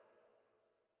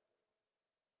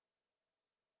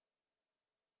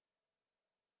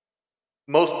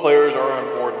 Most players are on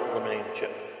board with eliminating the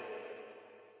chip.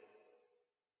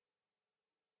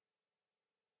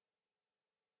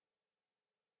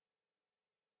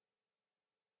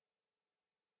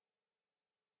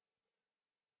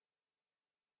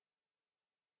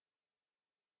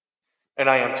 And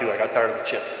I am too. I got tired of the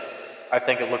chip. I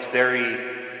think it looks very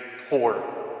poor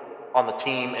on the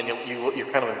team, and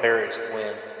you're kind of embarrassed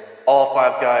when all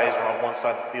 5 guys are on one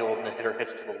side of the field and the hitter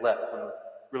hits to the left. When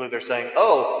really they're saying,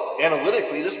 oh,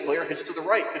 analytically, this player hits to the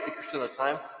right 50% of the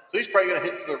time, so he's probably going to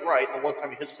hit to the right, and the one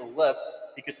time he hits to the left,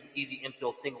 he gets an easy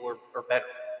infield single or better.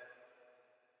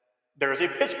 There is a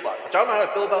pitch clock, which I don't know how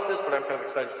to feel about this, but I'm kind of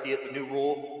excited to see it. The new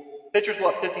rule, pitchers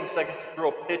will have 15 seconds to throw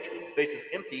a pitch with the bases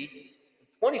empty,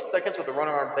 20 seconds with the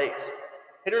runner on base.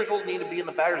 Hitters will need to be in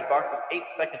the batter's box with 8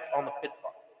 seconds on the pitch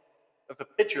clock. If the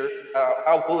pitcher,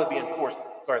 how will it be enforced?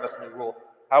 Sorry, that's a new rule.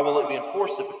 How will it be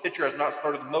enforced if the pitcher has not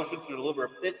started the motion to deliver a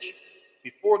pitch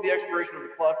before the expiration of the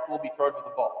clock? Will be charged with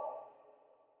the ball.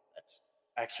 That's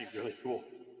actually really cool.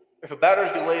 If a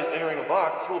batter delays entering a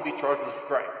box, he will be charged with a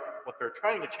strike. What they're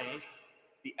trying to change,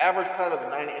 the average time of a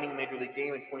 9-inning Major League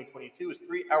game in 2022 is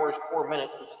 3 hours, 4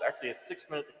 minutes, which is actually a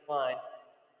 6-minute decline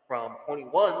from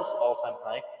 21's all-time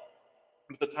high.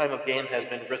 But the time of game has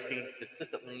been rising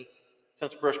consistently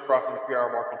since first crossing the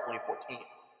 3-hour mark in 2014.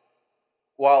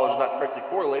 While it is not directly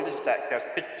correlated,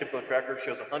 StatCast Pitch Tempo Tracker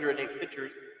shows 108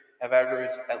 pitchers have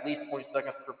averaged at least 20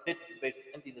 seconds per pitch with bases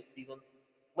empty this season,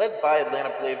 led by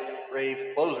Atlanta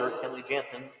Braves closer Kenley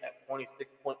Jansen at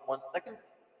 26.1 seconds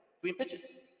between pitches.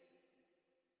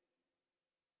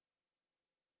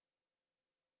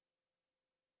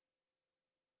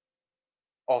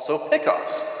 Also,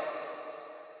 pickoffs.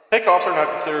 Pickoffs are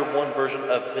now considered one version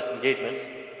of disengagements,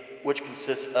 which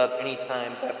consists of any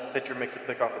time that the pitcher makes a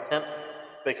pickoff attempt,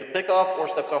 makes a pickoff, or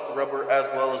steps off the rubber, as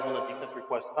well as when the defense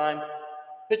requests time.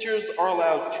 Pitchers are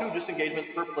allowed 2 disengagements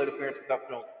per plate appearance without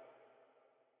penalty.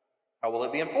 How will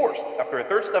it be enforced? After a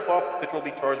third step off, the pitcher will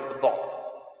be charged with the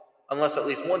ball, unless at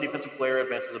least one defensive player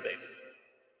advances a base.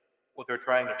 What they're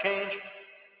trying to change?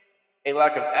 A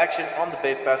lack of action on the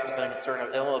base pass has been a concern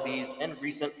of MLB's in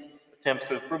recent attempts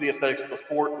to improve the aesthetics of the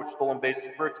sport, which stolen bases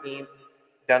per team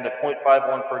down to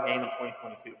 0.51 per game in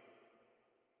 2022.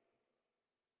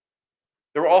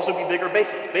 There will also be bigger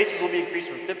bases. Bases will be increased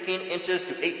from 15 inches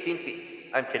to 18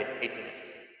 feet. I'm kidding, 18 inches.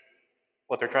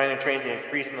 What they're trying to change is the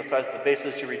increase in the size of the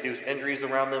bases to reduce injuries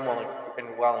around them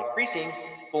while increasing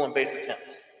stolen base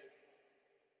attempts.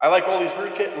 I like all these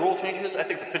rule changes. I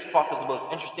think the pitch clock is the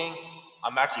most interesting.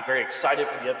 I'm actually very excited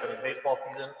for the upcoming baseball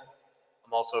season.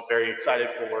 I'm also very excited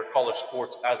for college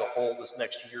sports as a whole this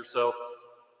next year or so,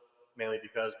 mainly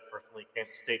because personally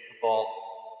Kansas State football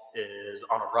is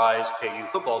on a rise. KU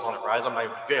football is on a rise. I'm not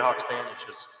even a Jayhawks fan. It's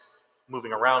just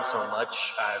moving around so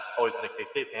much. I've always been a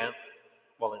K-State fan,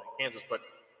 well, in Kansas, but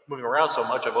moving around so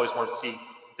much, I've always wanted to see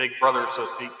Big Brother, so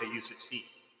to speak, KU succeed,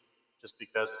 just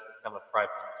because I'm a pride.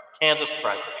 Kansas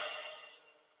pride.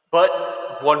 But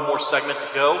one more segment to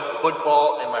go,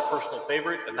 football and my personal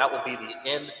favorite, and that will be the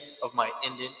end of my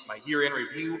year-end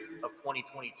review of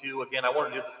 2022. Again, I wanted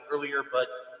to do this earlier, but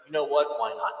you know what? Why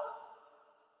not?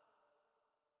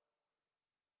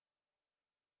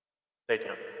 Stay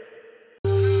tuned.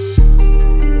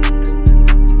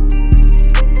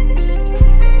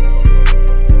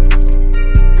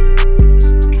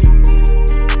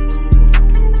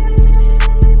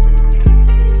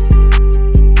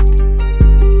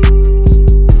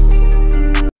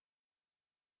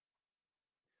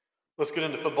 Let's get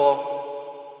into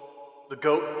football. The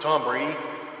GOAT, Tom Brady,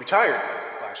 retired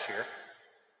last year.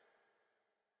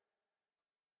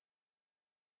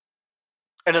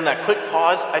 And in that quick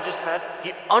pause I just had,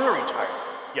 he unretired.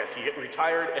 Yes, he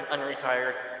retired and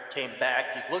unretired, came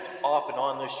back. He's looked off and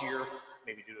on this year,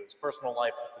 maybe due to his personal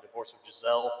life with the divorce of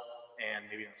Giselle, and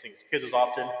maybe not seeing his kids as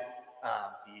often.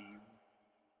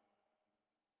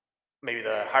 Maybe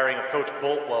the hiring of Coach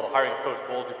Bolt,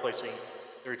 replacing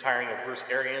the retiring of Bruce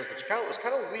Arians, which was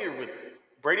kind of weird with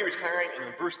Brady retiring and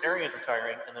then Bruce Arians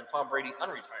retiring and then Tom Brady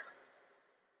unretiring.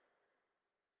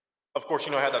 Of course,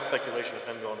 I had that speculation of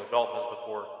him going to the Dolphins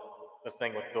before the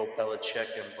thing with Bill Belichick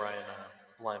and Brian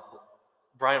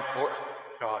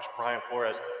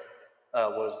Flores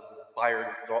was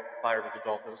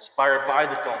fired by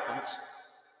the Dolphins.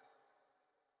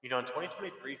 In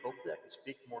 2023, hopefully I can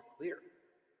speak more clear.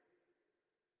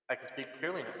 I can speak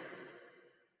clearly now.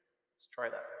 Let's try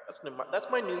that. That's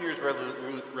my New Year's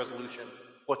resolution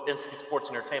with Instant Sports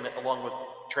Entertainment, along with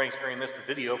transferring this to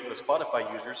video for the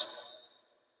Spotify users.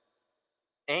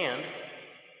 And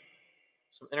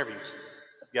some interviews.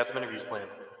 We got some interviews planned.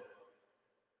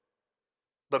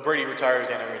 But Brady retires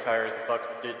and retires. The Bucs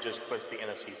did just clinch the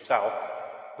NFC South.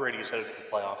 Brady is headed to the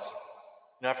playoffs.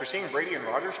 Now, after seeing Brady and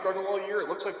Rodgers struggle all year, it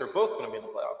looks like they're both going to be in the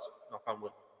playoffs. Knock on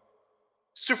wood.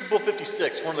 Super Bowl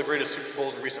 56, one of the greatest Super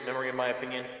Bowls in recent memory, in my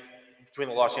opinion, between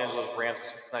the Los Angeles Rams and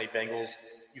Cincinnati Bengals.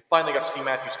 You finally got to see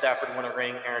Matthew Stafford win a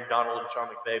ring. Aaron Donald and Sean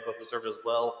McVay both deserved it as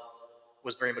well.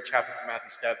 Was very much happy for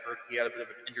Matthew Stafford. He had a bit of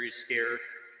an injury scare,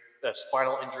 a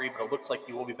spinal injury, but it looks like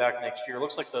he will be back next year. It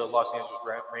looks like the Los Angeles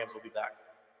Rams will be back.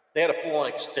 They had a full-on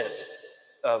extent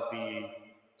of the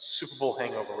Super Bowl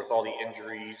hangover with all the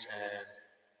injuries and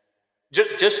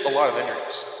just a lot of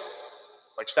injuries.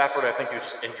 Like Stafford, I think he was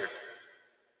just injured.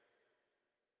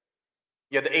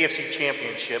 You had the AFC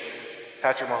Championship,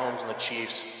 Patrick Mahomes and the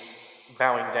Chiefs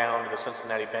bowing down to the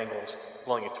Cincinnati Bengals,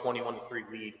 blowing a 21-3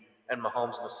 lead, and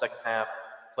Mahomes in the second half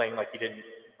playing like he didn't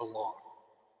belong.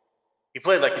 He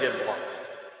played like he didn't belong.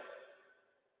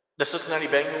 The Cincinnati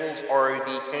Bengals are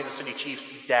the Kansas City Chiefs'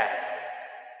 dad.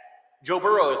 Joe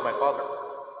Burrow is my father.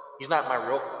 He's not my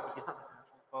actual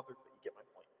father, but you get my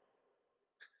point.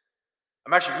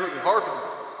 I'm actually rooting hard for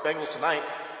the Bengals tonight.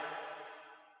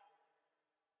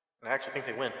 And I actually think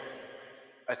they win.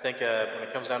 I think when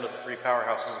it comes down to the three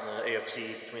powerhouses in the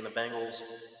AFC between the Bengals,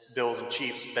 Bills, and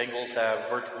Chiefs, Bengals have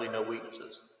virtually no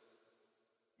weaknesses.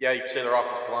 Yeah, you can say their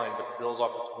offensive line, but the Bills'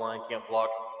 offensive line can't block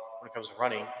when it comes to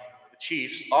running. The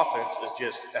Chiefs' offense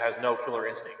has no killer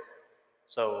instinct.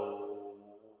 So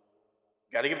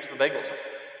Got to give it to the Bengals.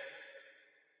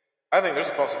 I think there's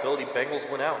a possibility Bengals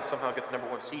win out and somehow get the number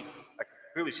 1 seed. I can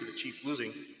clearly see the Chiefs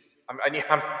losing. I'm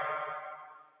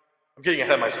getting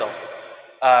ahead of myself.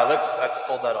 Let's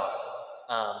hold that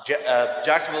off.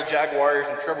 Jacksonville Jaguars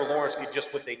and Trevor Lawrence get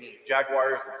just what they need.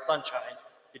 Jaguars and Sunshine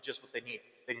get just what they need.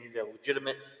 They need a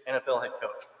legitimate NFL head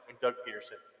coach and Doug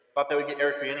Peterson. Thought they would get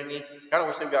Eric Bieniemy. Kind of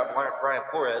wish they got Brian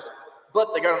Flores,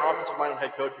 but they got an offensive-minded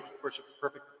head coach, which is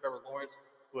perfect for Trevor Lawrence,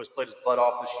 who has played his butt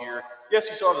off this year. Yes,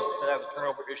 he still has a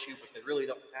turnover issue, but they really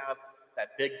don't have that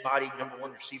big body number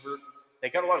 1 receiver. They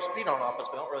got a lot of speed on offense,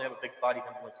 but they don't really have a big body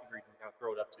number 1 receiver you can kind of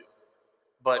throw it up to.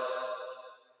 But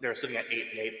they're sitting at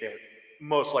 8-8. They're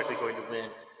most likely going to win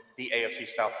the AFC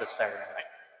South this Saturday night.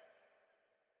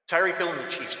 Tyreek Hill and the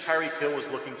Chiefs. Tyreek Hill was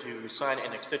looking to sign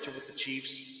an extension with the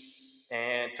Chiefs,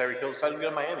 and Tyreek Hill decided to go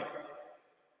to Miami.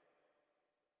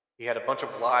 He had a bunch of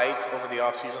lies over the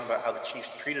offseason about how the Chiefs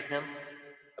treated him,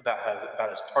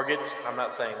 about his targets. I'm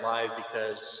not saying lies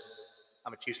because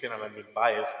I'm a Chiefs fan, I'm being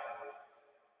biased.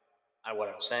 What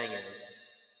I'm saying is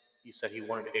he said he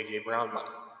wanted A.J. Brown money.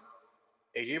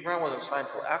 A.J. Brown wasn't signed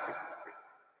until after.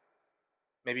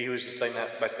 Maybe he was just saying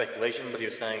that by speculation, but he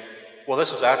was saying, well,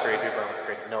 this was after A.J. Brown was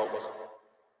traded. No, it wasn't.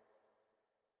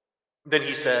 Then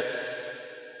he said,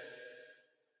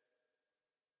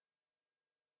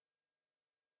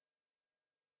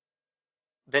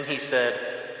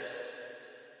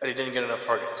 that he didn't get enough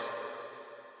targets.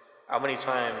 How many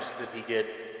times did he get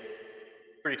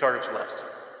 3 targets or less?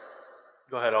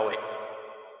 Go ahead, I'll wait.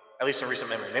 At least in recent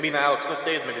memory. Maybe in the Alex Smith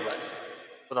days, maybe less.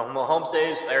 But on Mahomes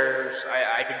days,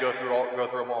 I could go through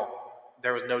them all.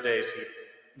 There was no games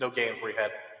where he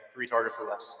had 3 targets or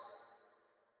less.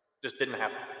 Just didn't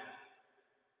happen.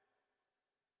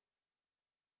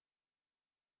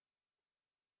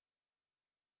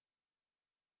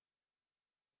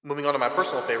 Moving on to my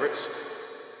personal favorites,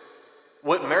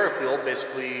 Whit Merrifield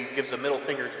basically gives a middle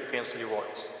finger to the Kansas City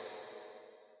Royals.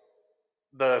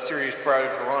 The series prior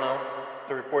to Toronto,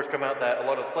 the reports come out that a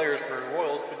lot of the players for the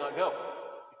Royals could not go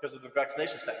because of their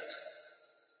vaccination status.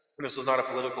 And this is not a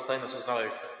political thing. This is not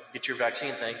a get your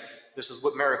vaccine thing. This is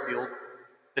Whit Merrifield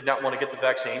did not want to get the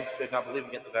vaccine, did not believe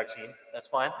in getting the vaccine. That's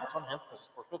fine. That's on him. That's his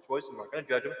personal choice. I'm not going to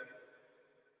judge him.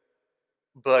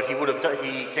 But he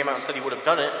came out and said he would have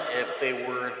done it if they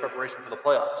were in preparation for the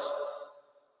playoffs.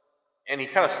 And he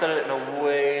kind of said it in a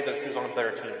way that he was on a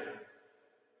better team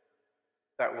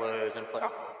that was in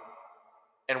playoff.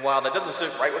 And while that doesn't sit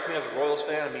right with me as a Royals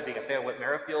fan and me being a fan of Whit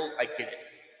Merrifield, I get it.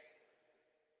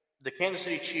 The Kansas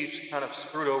City Chiefs kind of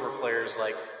screwed over players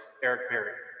like Eric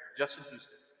Berry, Justin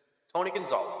Houston, Tony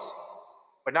Gonzalez,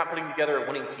 by not putting together a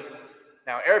winning team.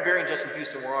 Now, Eric Berry and Justin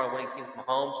Houston were on a winning team with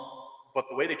Mahomes, but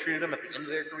the way they treated him at the end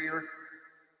of their career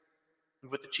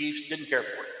with the Chiefs didn't care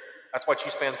for it. That's why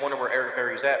Chiefs fans wonder where Eric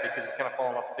Berry's at, because he's kind of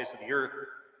fallen off the face of the earth,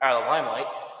 out of the limelight.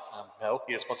 No,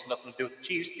 he just wants nothing to do with the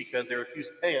Chiefs because they refuse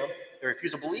to pay him. They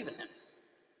refuse to believe in him.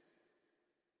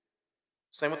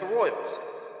 Same with the Royals.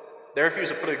 They refuse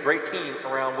to put a great team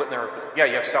around Whit Merrifield. Yeah,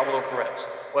 you have Salvador Perez.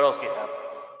 What else do you have?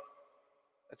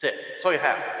 That's it. That's all you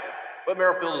have. Whit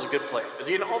Merrifield is a good player. Is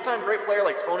he an all-time great player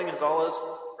like Tony Gonzalez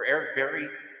or Eric Berry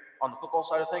on the football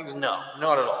side of things? No,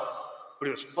 not at all. But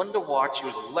it was fun to watch. He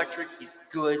was electric. He's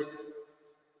good.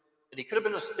 And he could have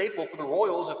been a staple for the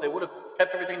Royals if they would have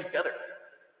kept everything together.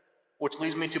 Which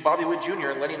leads me to Bobby Witt Jr.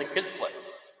 and letting the kids play.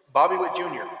 Bobby Witt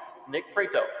Jr., Nick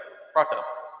Prato,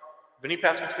 Vinny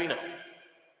Pasquantino.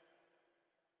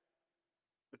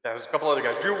 There's a couple other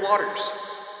guys. Drew Waters.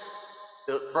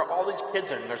 They brought all these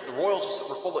kids in. The Royals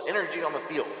were full of energy on the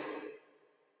field.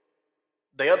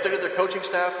 They updated their coaching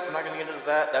staff. I'm not going to get into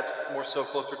that. That's more so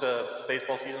closer to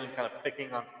baseball season and kind of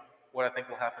picking on what I think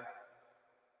will happen.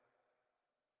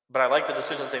 But I like the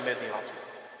decisions they made in the offseason.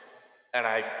 And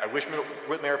I wish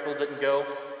Whit Merrifield didn't go,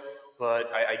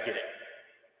 but I get it.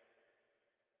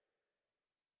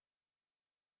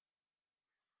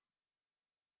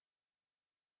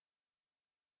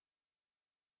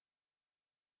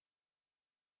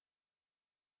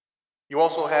 You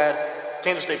also had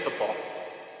Kansas State football.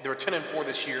 They were 10-4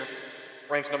 this year,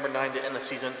 ranked number 9 to end the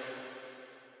season.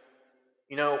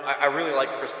 You know, I really like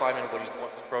Chris Klieman and what he's doing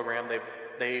with this program.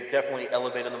 They've definitely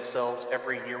elevated themselves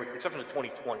every year, except for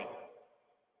 2020.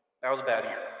 That was a bad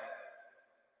year.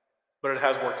 But it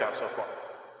has worked out so far.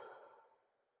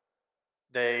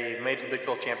 They made the Big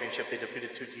 12 championship. They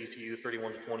defeated TCU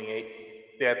 31-28.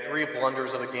 They had 3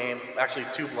 blunders of the game, actually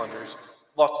 2 blunders.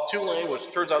 Lost to Tulane, which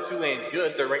turns out Tulane's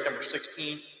good. They're ranked number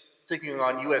 16, taking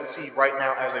on USC right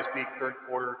now as I speak, third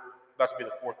quarter, about to be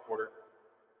the fourth quarter.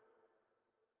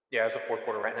 Yeah, it's the fourth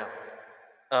quarter right now.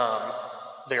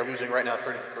 They are losing right now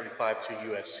 30-35 to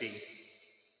USC.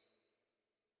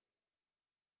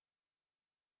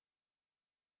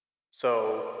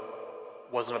 So,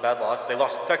 wasn't a bad loss. They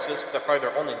lost to Texas, that's probably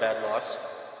their only bad loss.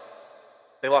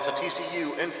 They lost to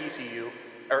TCU at TCU,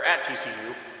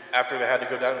 after they had to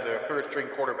go down to their third string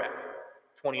quarterback,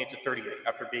 28-38,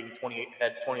 after being 28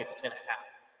 to 10 at half.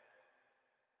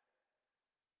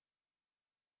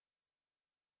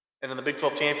 And in the Big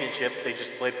 12 championship, they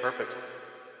just played perfect.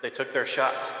 They took their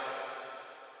shots.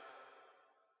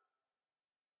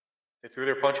 They threw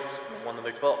their punches and won the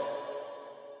Big 12.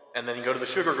 And then you go to the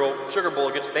Sugar Bowl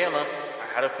against Bama.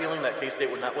 I had a feeling that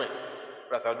K-State would not win,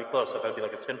 but I thought it'd be close. I thought it'd be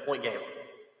like a 10-point game.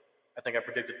 I think I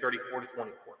predicted 34-24.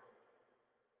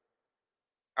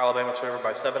 Alabama was favored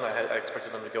by 7. I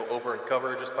expected them to go over and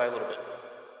cover just by a little bit.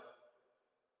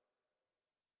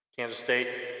 Kansas State,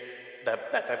 that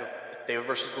type of David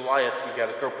versus Goliath, you got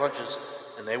to throw punches,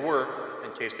 and they were,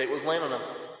 and K-State was landing them.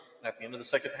 And at the end of the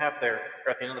second half there,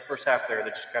 or at the end of the first half there, they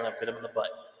just kind of bit them in the butt.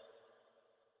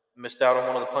 Missed out on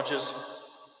one of the punches,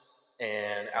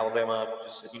 and Alabama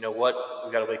just said, you know what,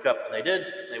 we got to wake up. And they did.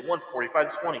 And they won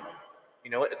 45-20.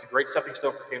 You know what, it's a great stepping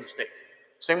stone for Kansas State.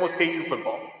 Same with KU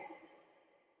football.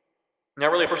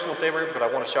 Not really a personal favorite, but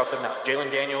I want to shout them out. Jalen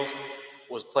Daniels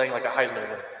was playing like a Heisman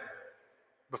winner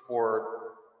before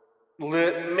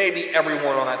maybe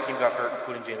everyone on that team got hurt,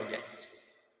 including Jalen Daniels.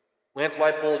 Lance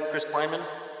Leipold, Chris Kleinman,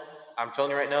 I'm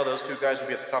telling you right now, those two guys will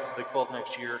be at the top of the Big 12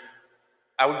 next year.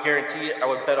 I would guarantee it. I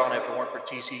would bet on it if it weren't for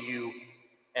TCU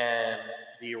and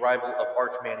the arrival of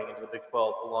Arch Manning into the Big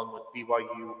 12, along with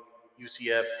BYU,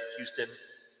 UCF, Houston,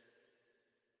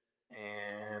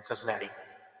 and Cincinnati.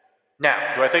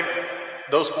 Now, do I think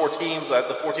those 4 teams,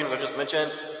 the 4 teams I just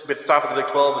mentioned, will be at the top of the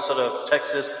Big 12 instead of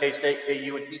Texas, K-State,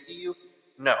 KU, and TCU?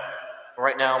 No.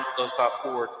 Right now, those top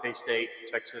 4, K-State,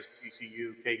 Texas,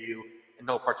 TCU, KU, in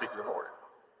no particular order.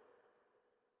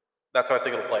 That's how I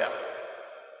think it'll play out.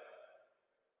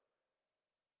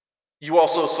 You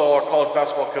also saw a college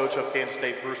basketball coach of Kansas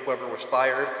State, Bruce Weber, was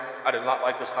fired. I did not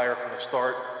like this hire from the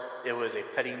start. It was a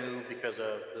petty move because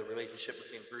of the relationship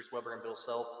between Bruce Weber and Bill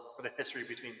Self, or the history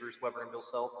between Bruce Weber and Bill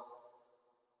Self.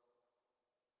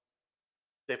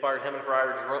 They fired him and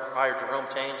hired Jerome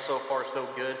Tang. So far, so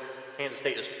good. Kansas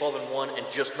State is 12-1 and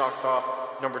just knocked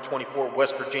off number 24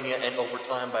 West Virginia in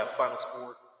overtime by a final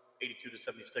score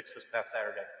 82-76 this past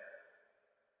Saturday.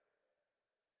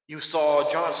 You saw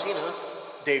John Cena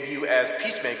debut as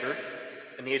Peacemaker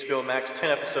in the HBO Max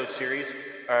 10-episode series.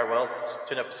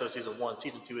 10-episode season 1.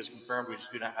 Season 2 is confirmed. We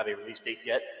just do not have a release date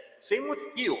yet. Same with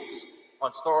Heels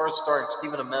on Starz, starring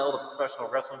Stephen Amell, the professional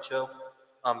wrestling show.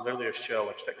 Literally a show,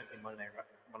 which technically Monday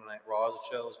Night Raw is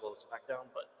a show as well as SmackDown,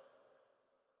 but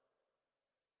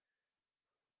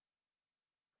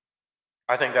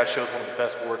I think that show's one of the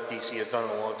best work DC has done in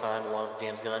a long time, along with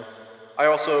James Gunn. I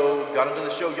also got into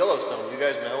the show Yellowstone. You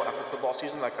guys know, after football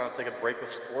season, I kind of take a break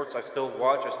with sports. I still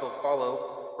watch, I still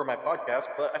follow for my podcast,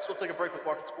 but I still take a break with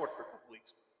watching sports for a couple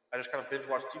weeks. I just kind of binge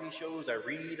watch TV shows, I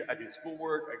read, I do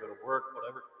schoolwork, I go to work,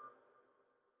 whatever.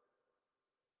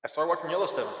 I started watching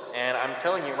Yellowstone, and I'm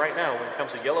telling you right now, when it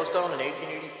comes to Yellowstone in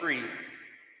 1883,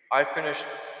 I finished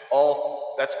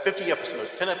that's 50 episodes,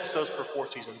 10 episodes per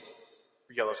 4 seasons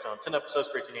for Yellowstone, 10 episodes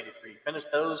for 1883. Finished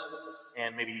those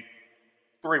in maybe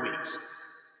 3 weeks.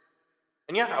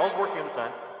 And yeah, I was working at the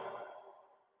time.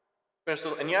 Finished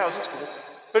those, and yeah, I was in school.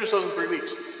 Finished those in 3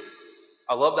 weeks.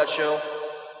 I love that show.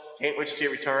 Can't wait to see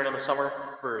it return in the summer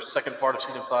for second part of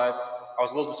season 5. I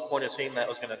was a little disappointed seeing that it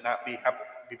was going to not be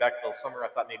back until summer. I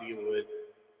thought maybe it would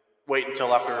wait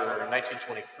until after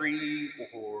 1923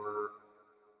 or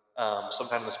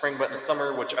sometime in the spring, but in the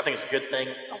summer, which I think is a good thing.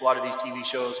 A lot of these TV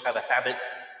shows have a habit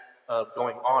of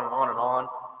going on and on and on,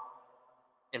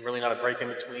 and really not a break in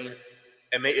between.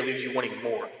 It leaves you wanting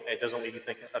more. It doesn't leave you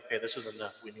thinking, okay, this is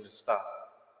enough. We need to stop.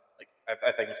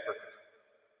 I think it's perfect,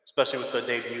 especially with the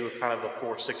debut of kind of the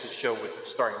 4 6's show with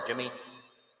starring Jimmy.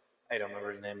 I don't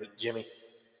remember his name, but Jimmy.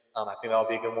 I think that'll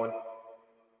be a good one.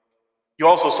 You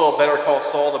also saw Better Call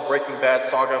Saul, the Breaking Bad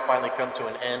saga, finally come to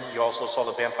an end. You also saw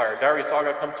the Vampire Diaries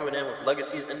saga come to an end with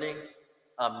Legacy's ending.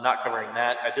 I'm not covering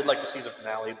that. I did like the season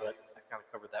finale, but I kind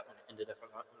of covered that when it ended, if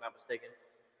I'm not mistaken.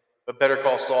 But Better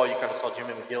Call Saul, you kind of saw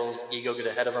Jimmy McGill's ego get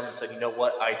ahead of him and said, you know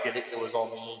what, I did it, it was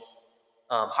all me.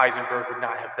 Heisenberg would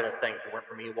not have been a thing if it weren't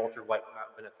for me. Walter White would not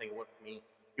have been a thing if it weren't for me.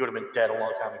 He would have been dead a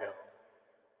long time ago.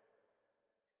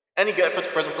 And he got put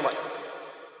to prison for life.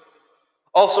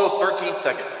 Also, 13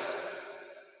 seconds.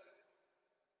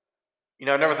 You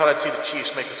know, I never thought I'd see the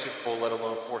Chiefs make the Super Bowl, let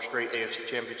alone 4 straight AFC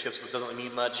championships, which doesn't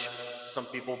mean much to some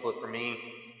people, but for me,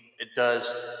 it does.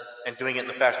 And doing it in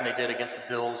the fashion they did against the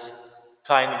Bills,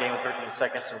 tying the game in 13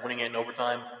 seconds and winning it in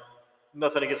overtime.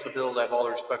 Nothing against the Bills. I have all the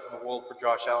respect in the world for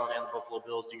Josh Allen and the Buffalo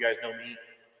Bills. You guys know me.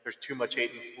 There's too much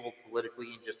hate in this world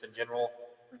politically and just in general,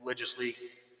 religiously.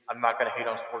 I'm not going to hate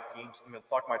on sports teams. I'm going to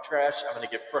talk my trash. I'm going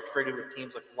to get frustrated with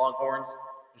teams like the Longhorns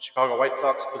and Chicago White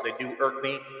Sox because they do irk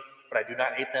me, but I do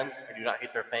not hate them. I do not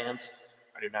hate their fans.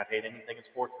 I do not hate anything in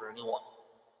sports or anyone.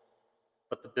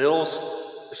 But the Bills,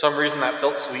 for some reason, that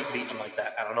felt sweet beating them like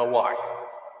that. I don't know why.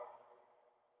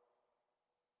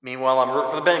 Meanwhile, I'm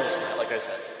rooting for the Bengals tonight, like I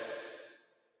said.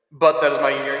 But that is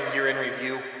my year in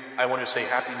review. I want to say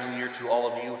Happy New Year to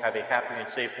all of you. Have a happy and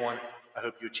safe one. I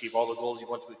hope you achieve all the goals you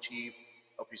want to achieve.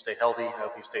 I hope you stay healthy. I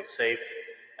hope you stay safe.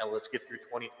 And let's get through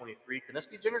 2023. Can this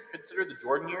be considered the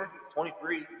Jordan year?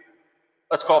 23.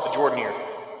 Let's call it the Jordan year.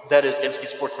 That is NC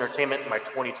Sports Entertainment, my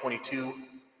 2022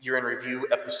 year in review,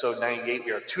 episode 98.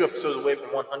 We are 2 episodes away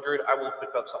from 100. I will pick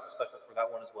up something special for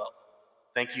that one as well.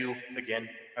 Thank you again.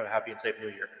 Have a happy and safe New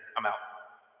Year. I'm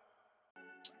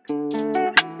out.